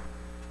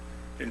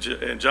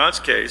 In John's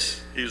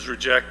case, he was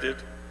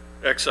rejected,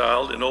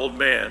 exiled, an old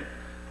man.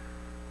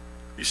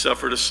 He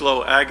suffered a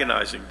slow,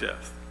 agonizing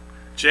death.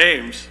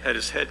 James had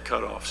his head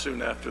cut off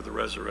soon after the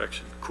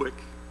resurrection. Quick.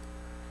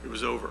 It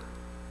was over.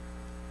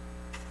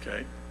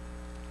 Okay?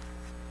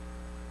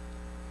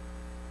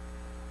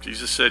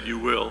 Jesus said, "You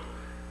will,"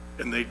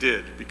 and they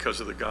did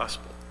because of the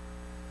gospel.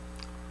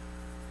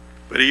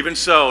 But even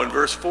so, in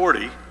verse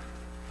 40,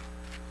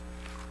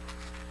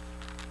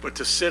 "But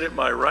to sit at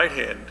my right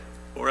hand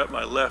or at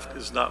my left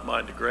is not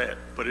mine to grant,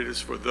 but it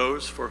is for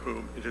those for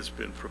whom it has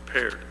been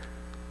prepared."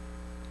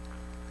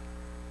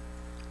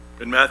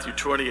 And Matthew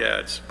 20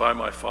 adds, "By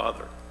my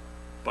Father,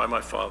 by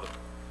my Father."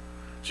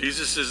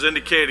 Jesus is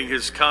indicating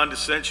his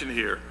condescension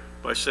here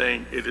by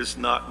saying, "It is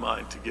not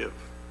mine to give.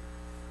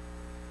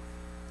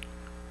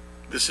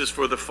 This is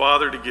for the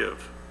Father to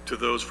give to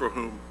those for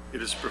whom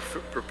it is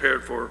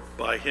prepared for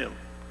by him."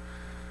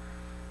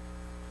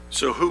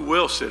 So who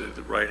will sit at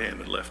the right hand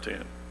and left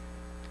hand?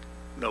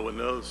 No one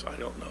knows. I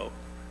don't know.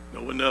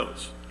 No one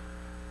knows.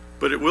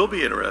 But it will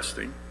be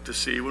interesting to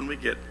see when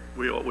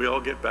we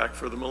all get back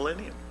for the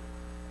millennium.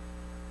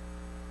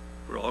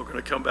 We're all going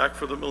to come back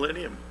for the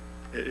millennium.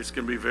 It's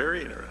going to be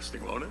very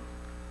interesting, won't it?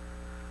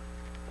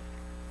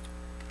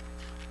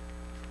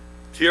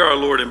 Here our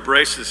Lord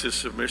embraces his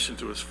submission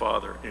to his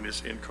Father in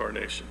his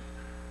incarnation.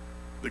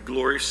 The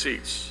glory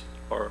seats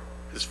are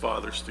his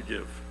Father's to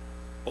give.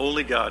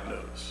 Only God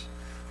knows.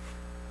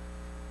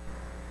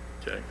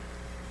 Okay?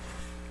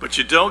 But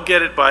you don't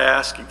get it by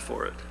asking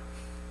for it.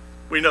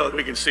 We know that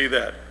we can see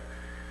that.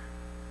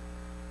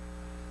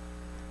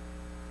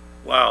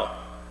 Wow.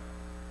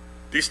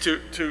 These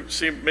two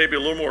seem maybe a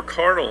little more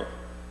carnal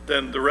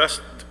than the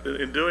rest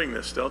in doing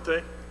this, don't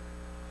they?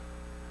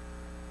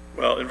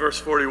 Well, in verse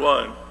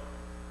 41,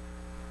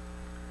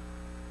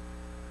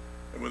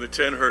 "And when the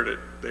 10 heard it,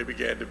 they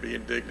began to be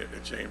indignant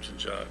at James and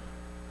John."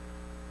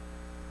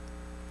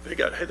 They'd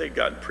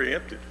gotten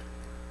preempted.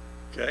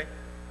 Okay?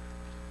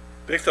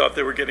 They thought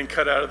they were getting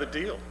cut out of the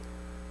deal.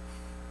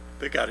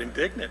 They got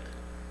indignant.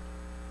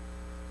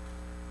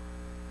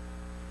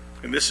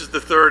 And this is the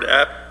third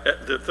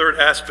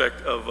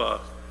aspect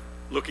of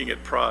looking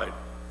at pride,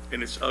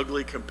 and it's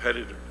ugly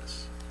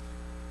competitiveness.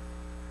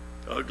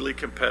 Ugly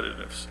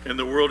competitiveness. In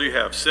the world you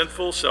have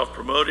sinful,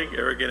 self-promoting,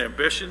 arrogant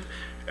ambition,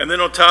 and then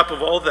on top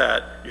of all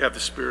that, you have the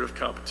spirit of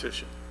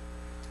competition.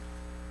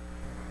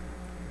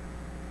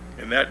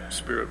 And that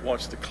spirit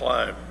wants to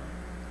climb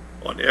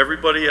on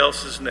everybody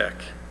else's neck.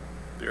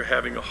 They're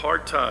having a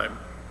hard time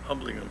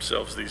humbling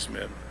themselves, these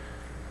men.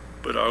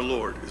 But our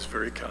Lord is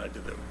very kind to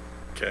them.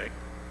 Okay?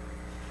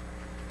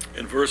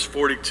 In verse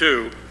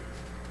 42,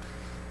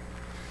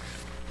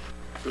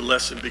 the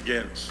lesson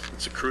begins.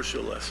 It's a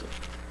crucial lesson.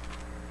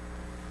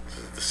 It's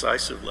a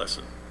decisive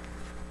lesson.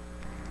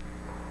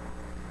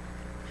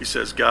 He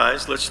says,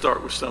 "Guys, let's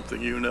start with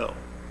something you know.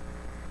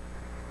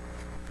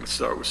 Let's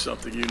start with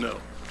something you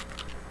know.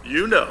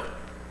 You know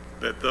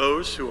that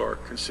those who are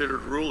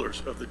considered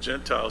rulers of the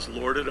Gentiles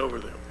lord it over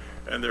them,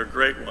 and their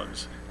great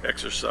ones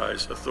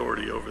exercise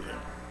authority over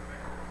them."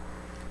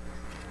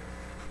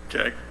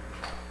 Okay?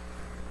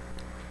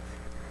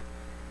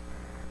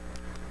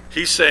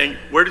 He's saying,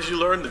 where did you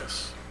learn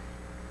this?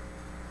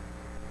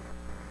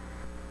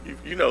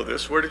 You know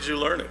this. Where did you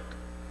learn it?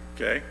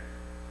 Okay?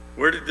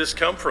 Where did this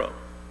come from?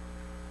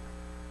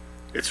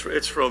 It's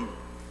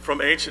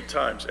from ancient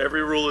times.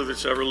 Every ruler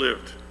that's ever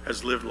lived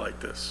has lived like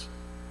this.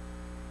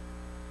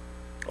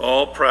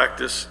 All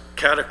practice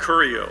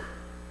katakurio,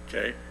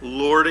 okay?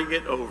 Lording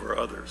it over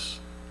others.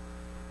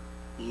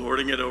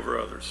 Lording it over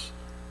others.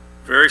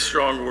 Very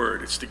strong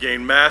word. It's to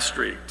gain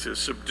mastery, to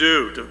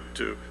subdue,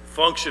 to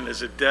function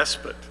as a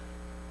despot.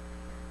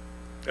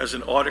 as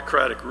an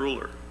autocratic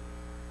ruler.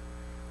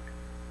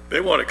 They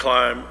want to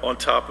climb on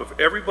top of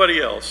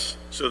everybody else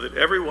so that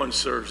everyone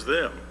serves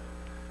them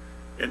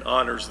and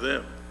honors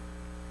them,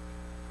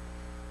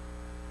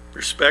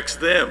 respects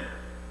them,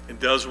 and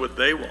does what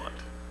they want.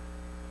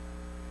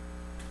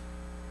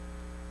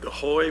 The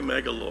hoi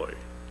megaloi,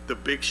 the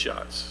big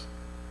shots.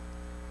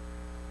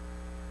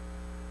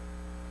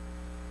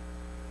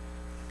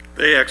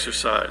 They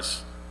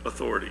exercise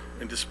authority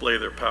and display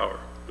their power.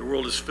 The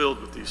world is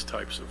filled with these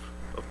types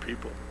of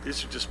people.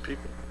 These are just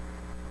people.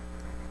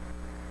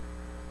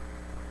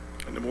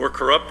 And the more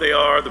corrupt they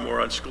are, the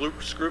more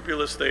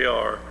unscrupulous they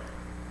are,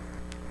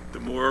 the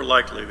more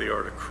likely they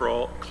are to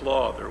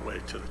claw their way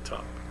to the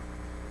top.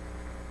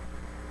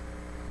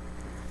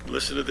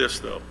 Listen to this,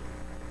 though.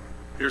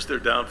 Here's their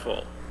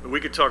downfall. And we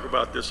could talk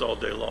about this all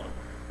day long.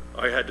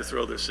 I had to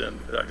throw this in.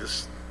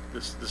 This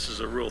is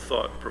a real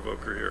thought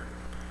provoker here.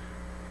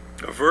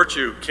 A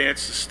virtue can't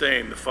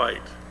sustain the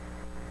fight.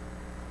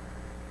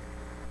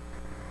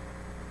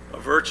 A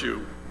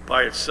virtue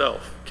by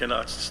itself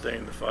cannot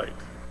sustain the fight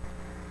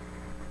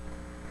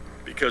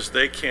because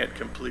they can't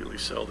completely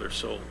sell their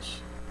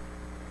souls.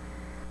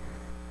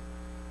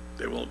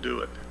 They won't do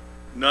it.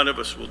 None of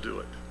us will do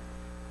it.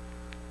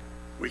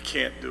 We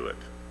can't do it.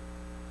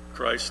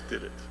 Christ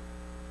did it.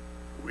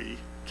 We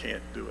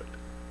can't do it.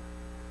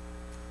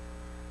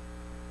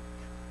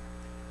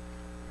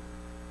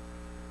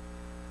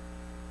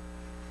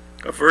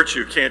 A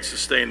virtue can't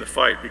sustain the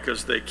fight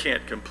because they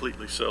can't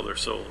completely sell their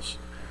souls.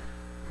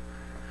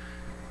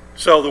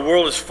 So the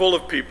world is full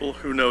of people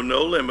who know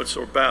no limits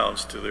or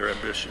bounds to their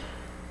ambition.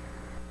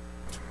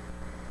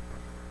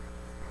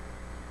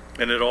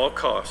 And at all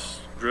costs,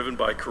 driven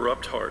by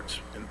corrupt hearts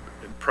and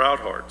proud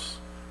hearts,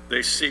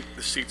 they seek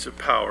the seats of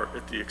power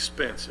at the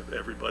expense of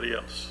everybody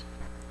else.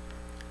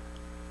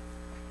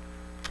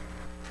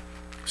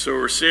 So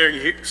we're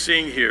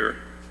seeing here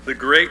the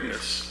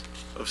greatness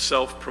of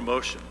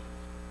self-promotion,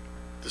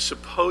 the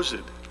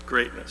supposed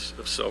greatness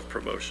of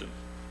self-promotion.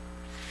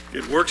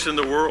 It works in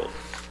the world.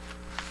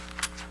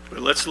 But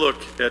let's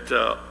look at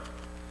the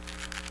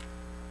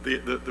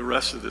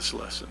rest of this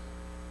lesson.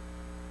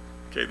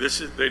 Okay,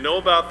 they know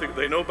about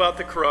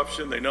the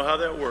corruption, they know how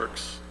that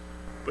works,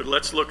 but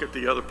let's look at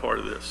the other part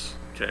of this.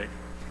 Okay,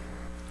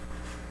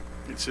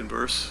 it's in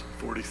verse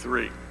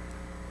 43.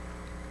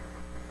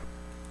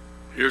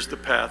 Here's the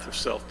path of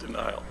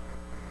self-denial.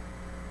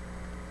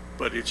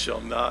 But it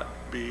shall not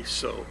be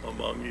so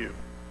among you.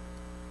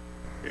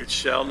 It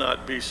shall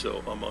not be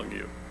so among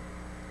you.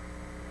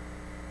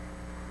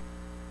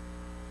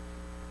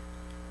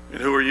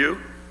 And who are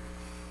you?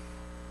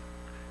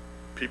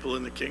 People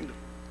in the kingdom.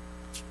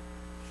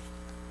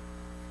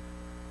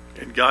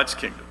 In God's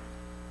kingdom.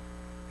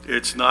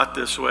 It's not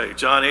this way.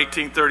 John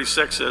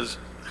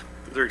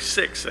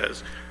 18:36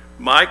 says,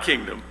 my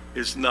kingdom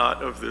is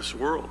not of this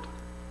world.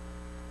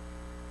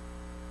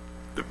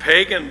 The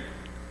pagan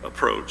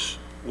approach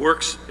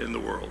works in the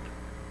world.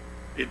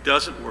 It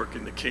doesn't work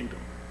in the kingdom.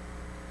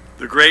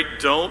 The great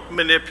don't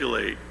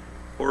manipulate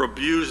or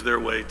abuse their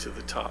way to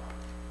the top.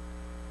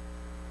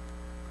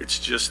 It's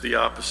just the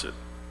opposite.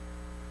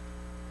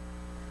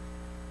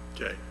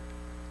 Okay.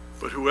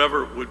 But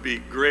whoever would be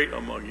great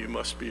among you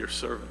must be your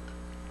servant.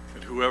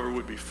 And whoever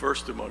would be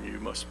first among you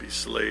must be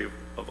slave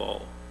of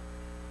all.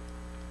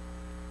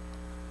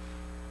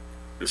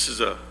 This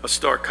is a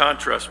stark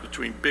contrast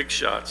between big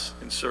shots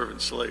and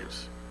servant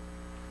slaves.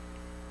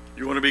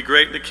 You want to be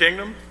great in the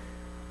kingdom?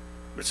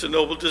 It's a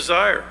noble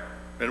desire,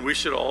 and we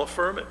should all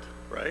affirm it,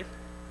 right?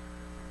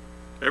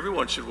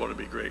 Everyone should want to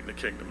be great in the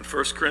kingdom. In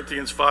 1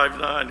 Corinthians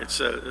 5:9,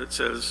 it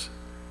says,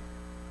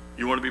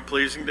 you want to be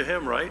pleasing to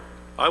him, right?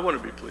 I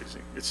want to be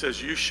pleasing. It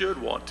says you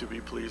should want to be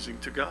pleasing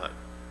to God.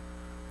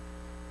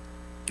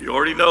 You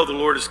already know the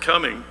Lord is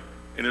coming,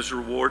 and his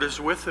reward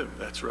is with him.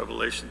 That's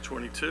Revelation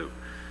 22.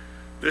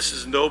 This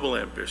is noble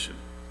ambition,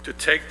 to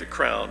take the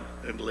crown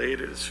and lay it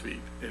at his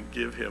feet and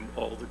give him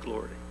all the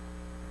glory.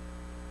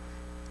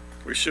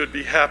 We should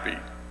be happy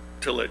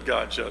to let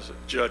God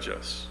judge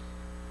us.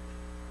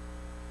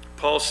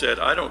 Paul said,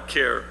 I don't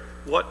care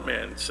what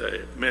men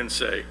say,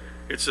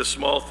 it's a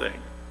small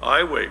thing.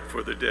 I wait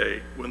for the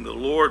day when the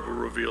Lord will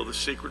reveal the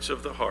secrets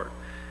of the heart,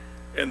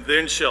 and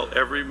then shall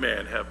every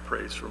man have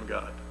praise from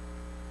God.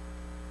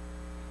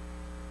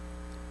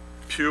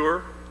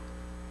 Pure,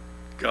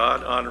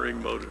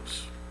 God-honoring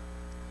motives.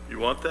 You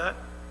want that?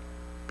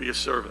 Be a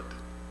servant.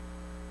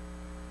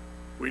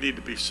 We need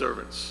to be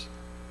servants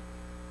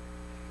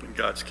in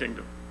God's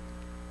kingdom.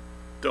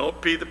 Don't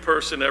be the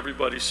person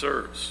everybody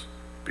serves.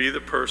 Be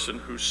the person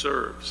who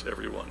serves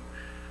everyone.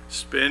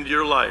 Spend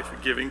your life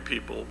giving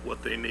people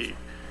what they need.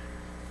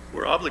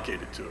 We're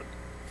obligated to it.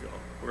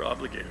 We're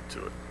obligated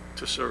to it,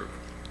 to serve.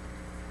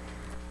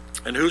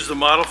 And who's the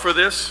model for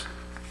this?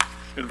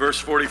 In verse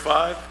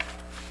 45,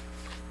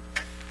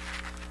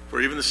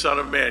 for even the Son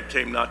of Man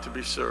came not to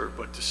be served,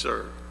 but to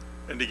serve,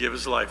 and to give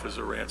his life as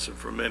a ransom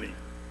for many.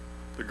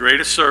 The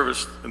greatest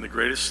service and the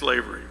greatest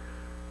slavery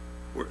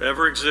were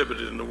ever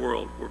exhibited in the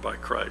world were by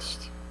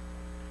Christ.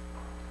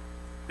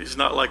 He's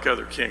not like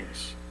other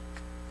kings.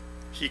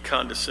 He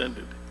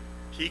condescended.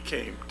 He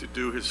came to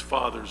do his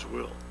Father's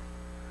will.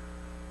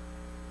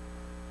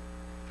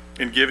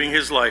 In giving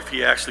his life,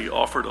 he actually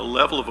offered a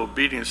level of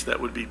obedience that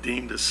would be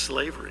deemed as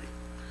slavery.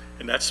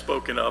 And that's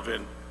spoken of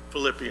in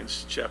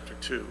Philippians chapter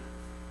 2,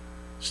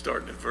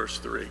 starting at verse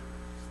 3.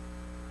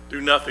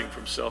 Do nothing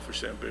from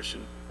selfish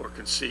ambition or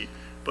conceit,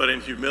 but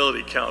in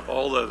humility count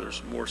all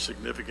others more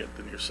significant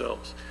than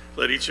yourselves.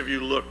 Let each of you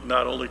look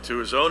not only to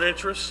his own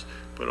interests,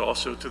 but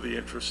also to the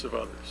interests of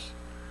others.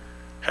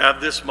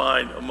 Have this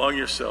mind among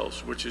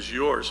yourselves, which is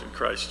yours in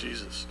Christ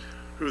Jesus,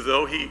 who,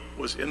 though he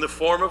was in the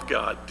form of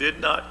God, did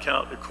not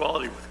count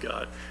equality with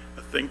God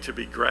a thing to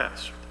be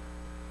grasped,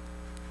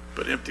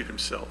 but emptied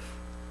himself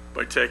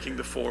by taking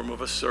the form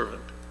of a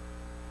servant,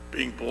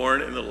 being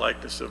born in the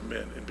likeness of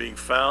men, and being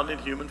found in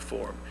human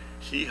form,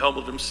 he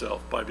humbled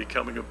himself by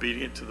becoming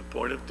obedient to the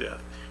point of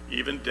death,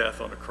 even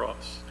death on a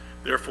cross.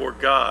 Therefore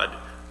God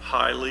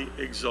highly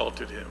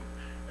exalted him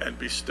and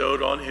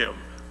bestowed on him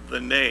the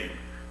name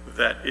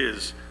that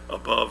is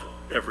above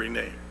every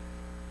name.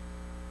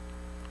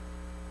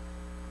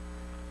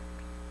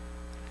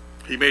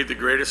 He made the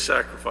greatest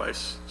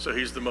sacrifice, so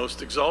he's the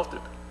most exalted.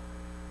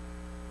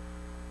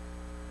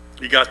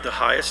 He got the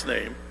highest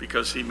name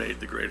because he made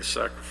the greatest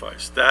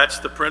sacrifice. That's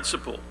the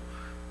principle.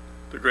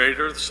 The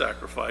greater the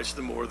sacrifice,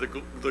 the more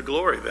the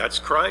glory. That's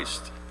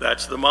Christ.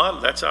 That's the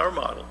model. That's our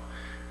model.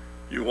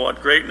 You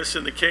want greatness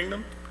in the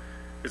kingdom?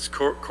 It's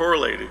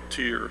correlated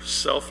to your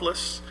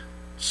selfless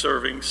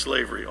serving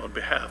slavery on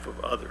behalf of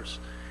others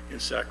in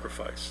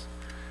sacrifice.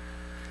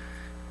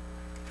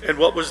 And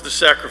what was the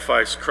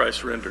sacrifice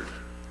Christ rendered?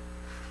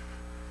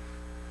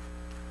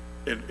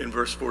 In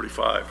verse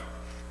 45.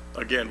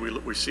 Again,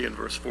 we see in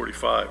verse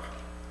 45,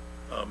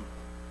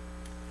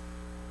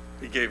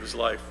 he gave his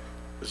life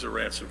as a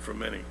ransom for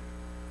many.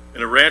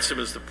 And a ransom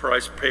is the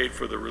price paid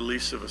for the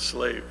release of a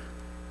slave.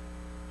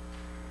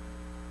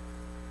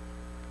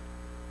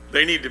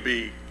 They need to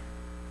be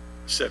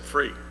set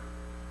free.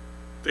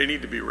 They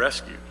need to be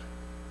rescued.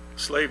 A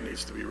slave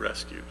needs to be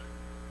rescued.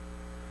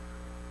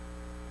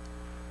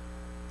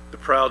 The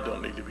proud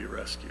don't need to be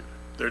rescued.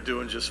 They're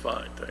doing just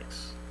fine,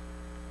 thanks.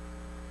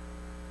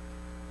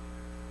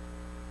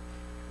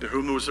 To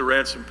whom was the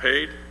ransom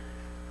paid?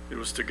 It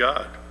was to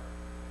God.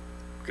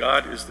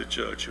 God is the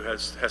judge who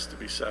has to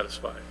be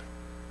satisfied.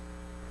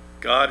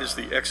 God is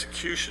the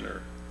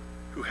executioner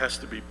who has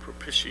to be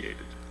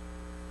propitiated.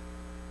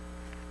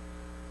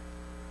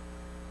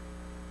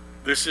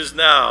 This is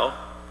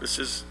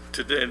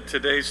today, in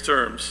today's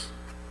terms,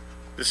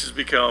 this has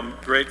become,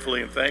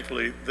 gratefully and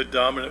thankfully, the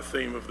dominant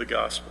theme of the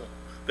gospel.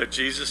 That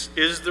Jesus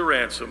is the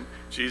ransom,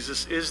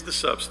 Jesus is the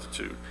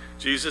substitute.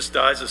 Jesus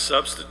dies a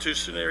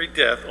substitutionary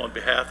death on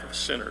behalf of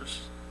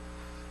sinners.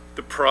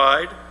 The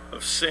pride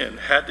of sin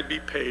had to be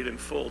paid in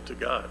full to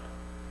God,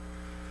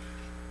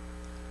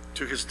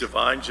 to his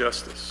divine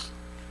justice.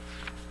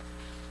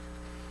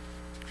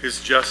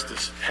 His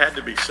justice had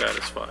to be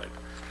satisfied.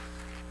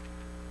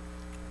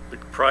 The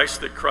price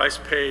that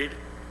Christ paid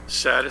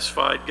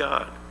satisfied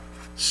God,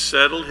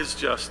 settled his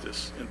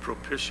justice, and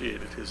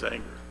propitiated his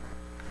anger.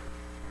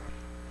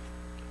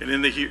 And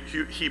in the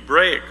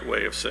Hebraic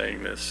way of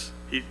saying this,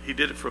 he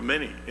did it for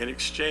many, in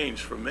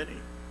exchange for many.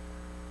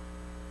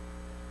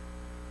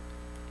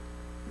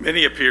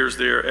 Many appears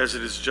there as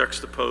it is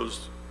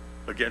juxtaposed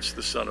against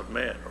the Son of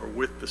Man, or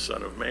with the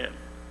Son of Man.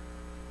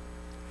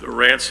 The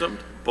ransomed,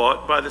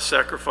 bought by the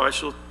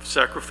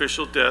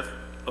sacrificial death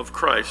of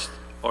Christ,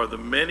 are the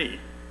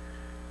many,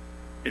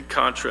 in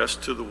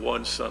contrast to the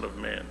one Son of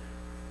Man.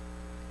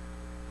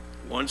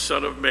 One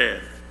Son of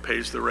Man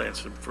pays the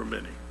ransom for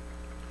many.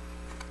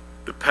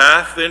 The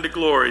path then to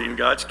glory in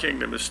God's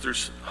kingdom is through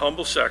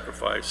humble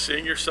sacrifice,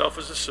 seeing yourself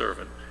as a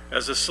servant,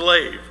 as a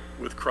slave,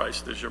 with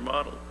Christ as your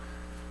model.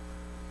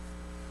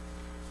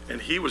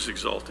 And he was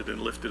exalted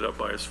and lifted up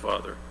by his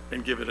Father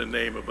and given a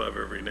name above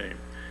every name.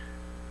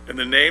 And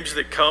the names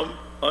that come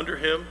under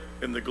him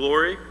in the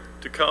glory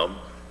to come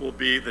will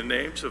be the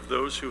names of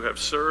those who have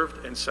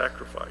served and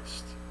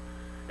sacrificed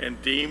and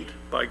deemed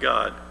by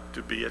God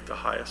to be at the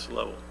highest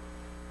level.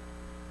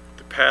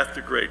 The path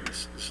to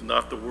greatness is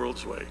not the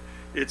world's way.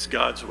 It's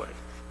God's way.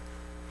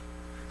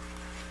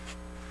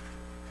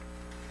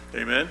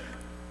 Amen?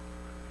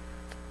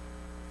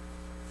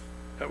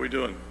 How we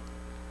doing?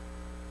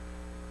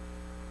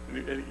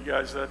 Any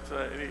guys,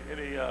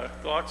 any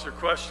thoughts or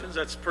questions?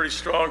 That's pretty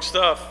strong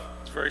stuff.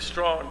 It's very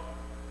strong.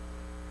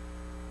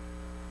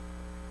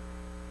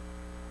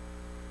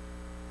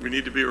 We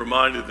need to be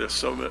reminded of this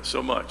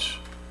so much.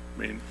 I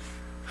mean,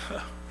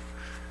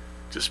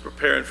 just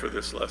preparing for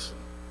this lesson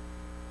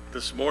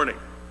this morning.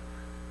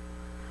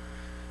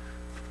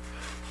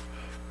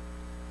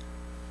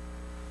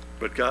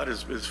 But God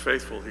is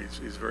faithful.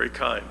 He's very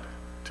kind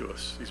to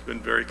us. He's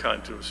been very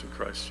kind to us in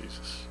Christ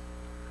Jesus.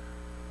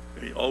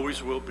 And he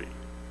always will be,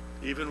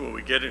 even when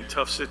we get in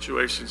tough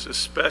situations,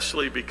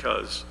 especially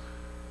because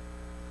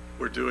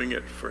we're doing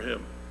it for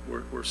him.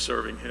 We're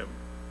serving him.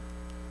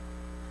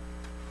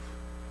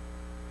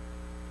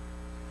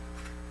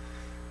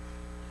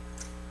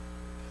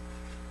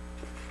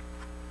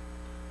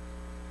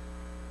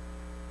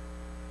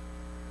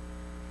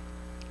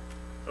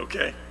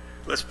 Okay,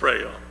 let's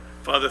pray, y'all.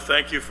 Father,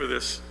 thank you for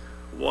this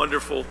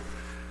wonderful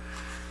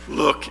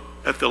look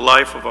at the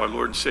life of our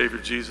Lord and Savior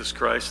Jesus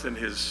Christ and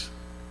his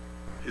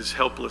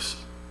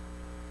helpless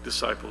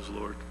disciples,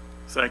 Lord.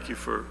 Thank you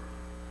for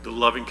the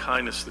loving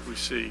kindness that we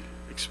see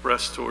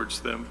expressed towards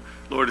them.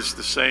 Lord, it's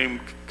the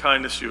same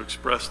kindness you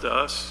express to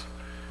us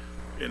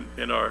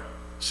in our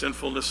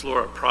sinfulness,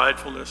 Lord, our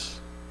pridefulness.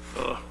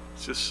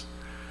 It's just,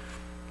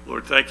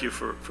 Lord, thank you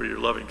for your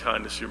loving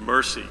kindness, your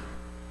mercy,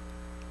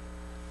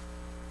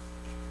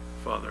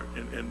 Father,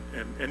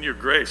 and your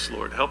grace,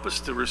 Lord. Help us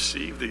to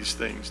receive these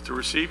things, to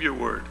receive your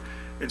word,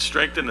 and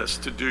strengthen us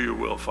to do your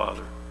will,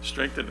 Father.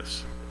 Strengthen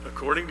us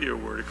according to your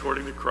word,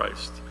 according to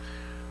Christ,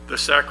 the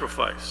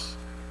sacrifice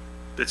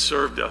that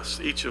served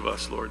us, each of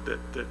us, Lord,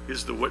 that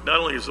is the way,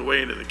 not only is the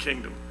way into the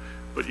kingdom,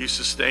 but you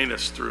sustain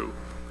us through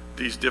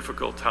these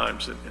difficult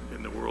times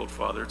in the world,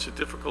 Father. It's a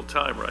difficult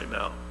time right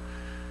now.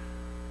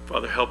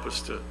 Father, help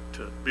us to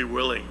be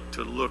willing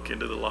to look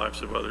into the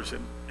lives of others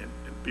and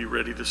be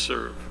ready to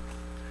serve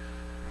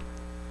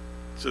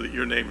so that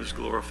your name is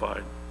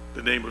glorified.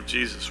 The name of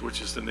Jesus,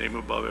 which is the name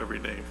above every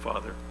name,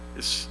 Father,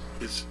 is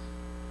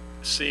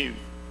seen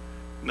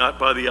not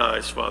by the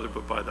eyes, Father,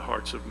 but by the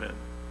hearts of men.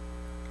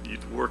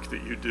 The work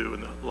that you do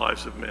in the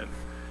lives of men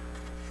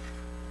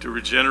to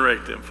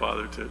regenerate them,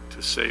 Father,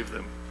 to save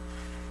them.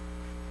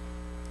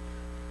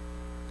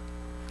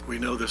 We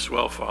know this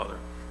well, Father.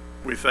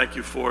 We thank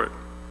you for it.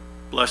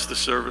 Bless the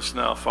service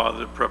now, Father,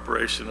 the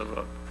preparation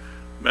of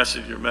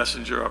your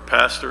messenger, our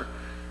pastor,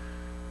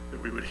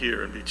 that we would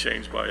hear and be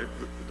changed by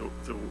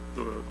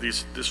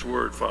this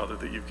word, Father,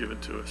 that you've given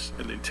to us,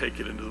 and then take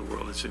it into the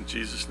world. It's in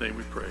Jesus' name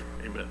we pray.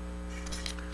 Amen.